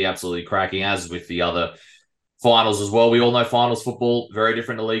this should be absolutely cracking, as with the other finals as well. We all know finals football, very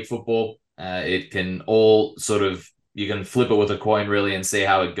different to league football. It can all you can flip it with a coin really and see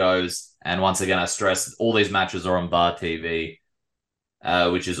how it goes. And once again, I stress all these matches are on Bar TV,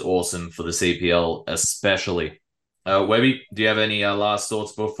 which is awesome for the CPL especially. Webby, do you have any last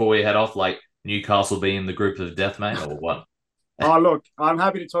thoughts before we head off? Like Newcastle being the group of death, mate, or what? Oh, look, I'm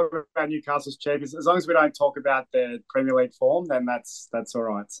happy to talk about Newcastle's champions. As long as we don't talk about their Premier League form, then that's all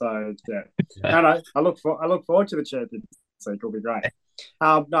right. So, yeah. No, I look forward to the Champions League. It'll be great.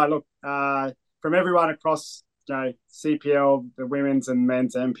 From everyone across, CPL, the women's and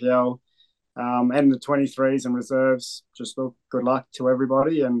men's NPL, and the 23s and reserves, just good luck to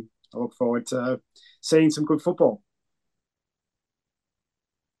everybody, and I look forward to seeing some good football.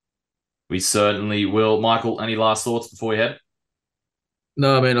 We certainly will. Michael, any last thoughts before we head?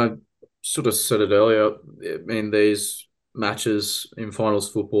 No, I mean, sort of said it earlier. I mean, these matches in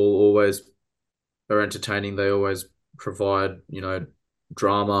finals football always are entertaining. They always provide,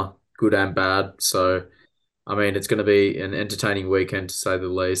 drama, good and bad. So, I mean, it's going to be an entertaining weekend to say the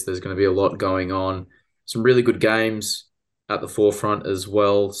least. There's going to be a lot going on. Some really good games at the forefront as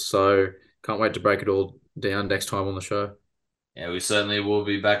well. So, can't wait to break it all down next time on the show. Yeah, we certainly will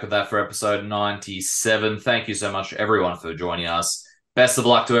be back with that for episode 97. Thank you so much, everyone, for joining us. Best of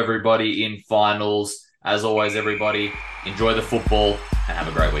luck to everybody in finals. As always, everybody, enjoy the football and have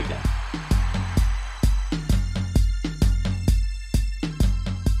a great weekend.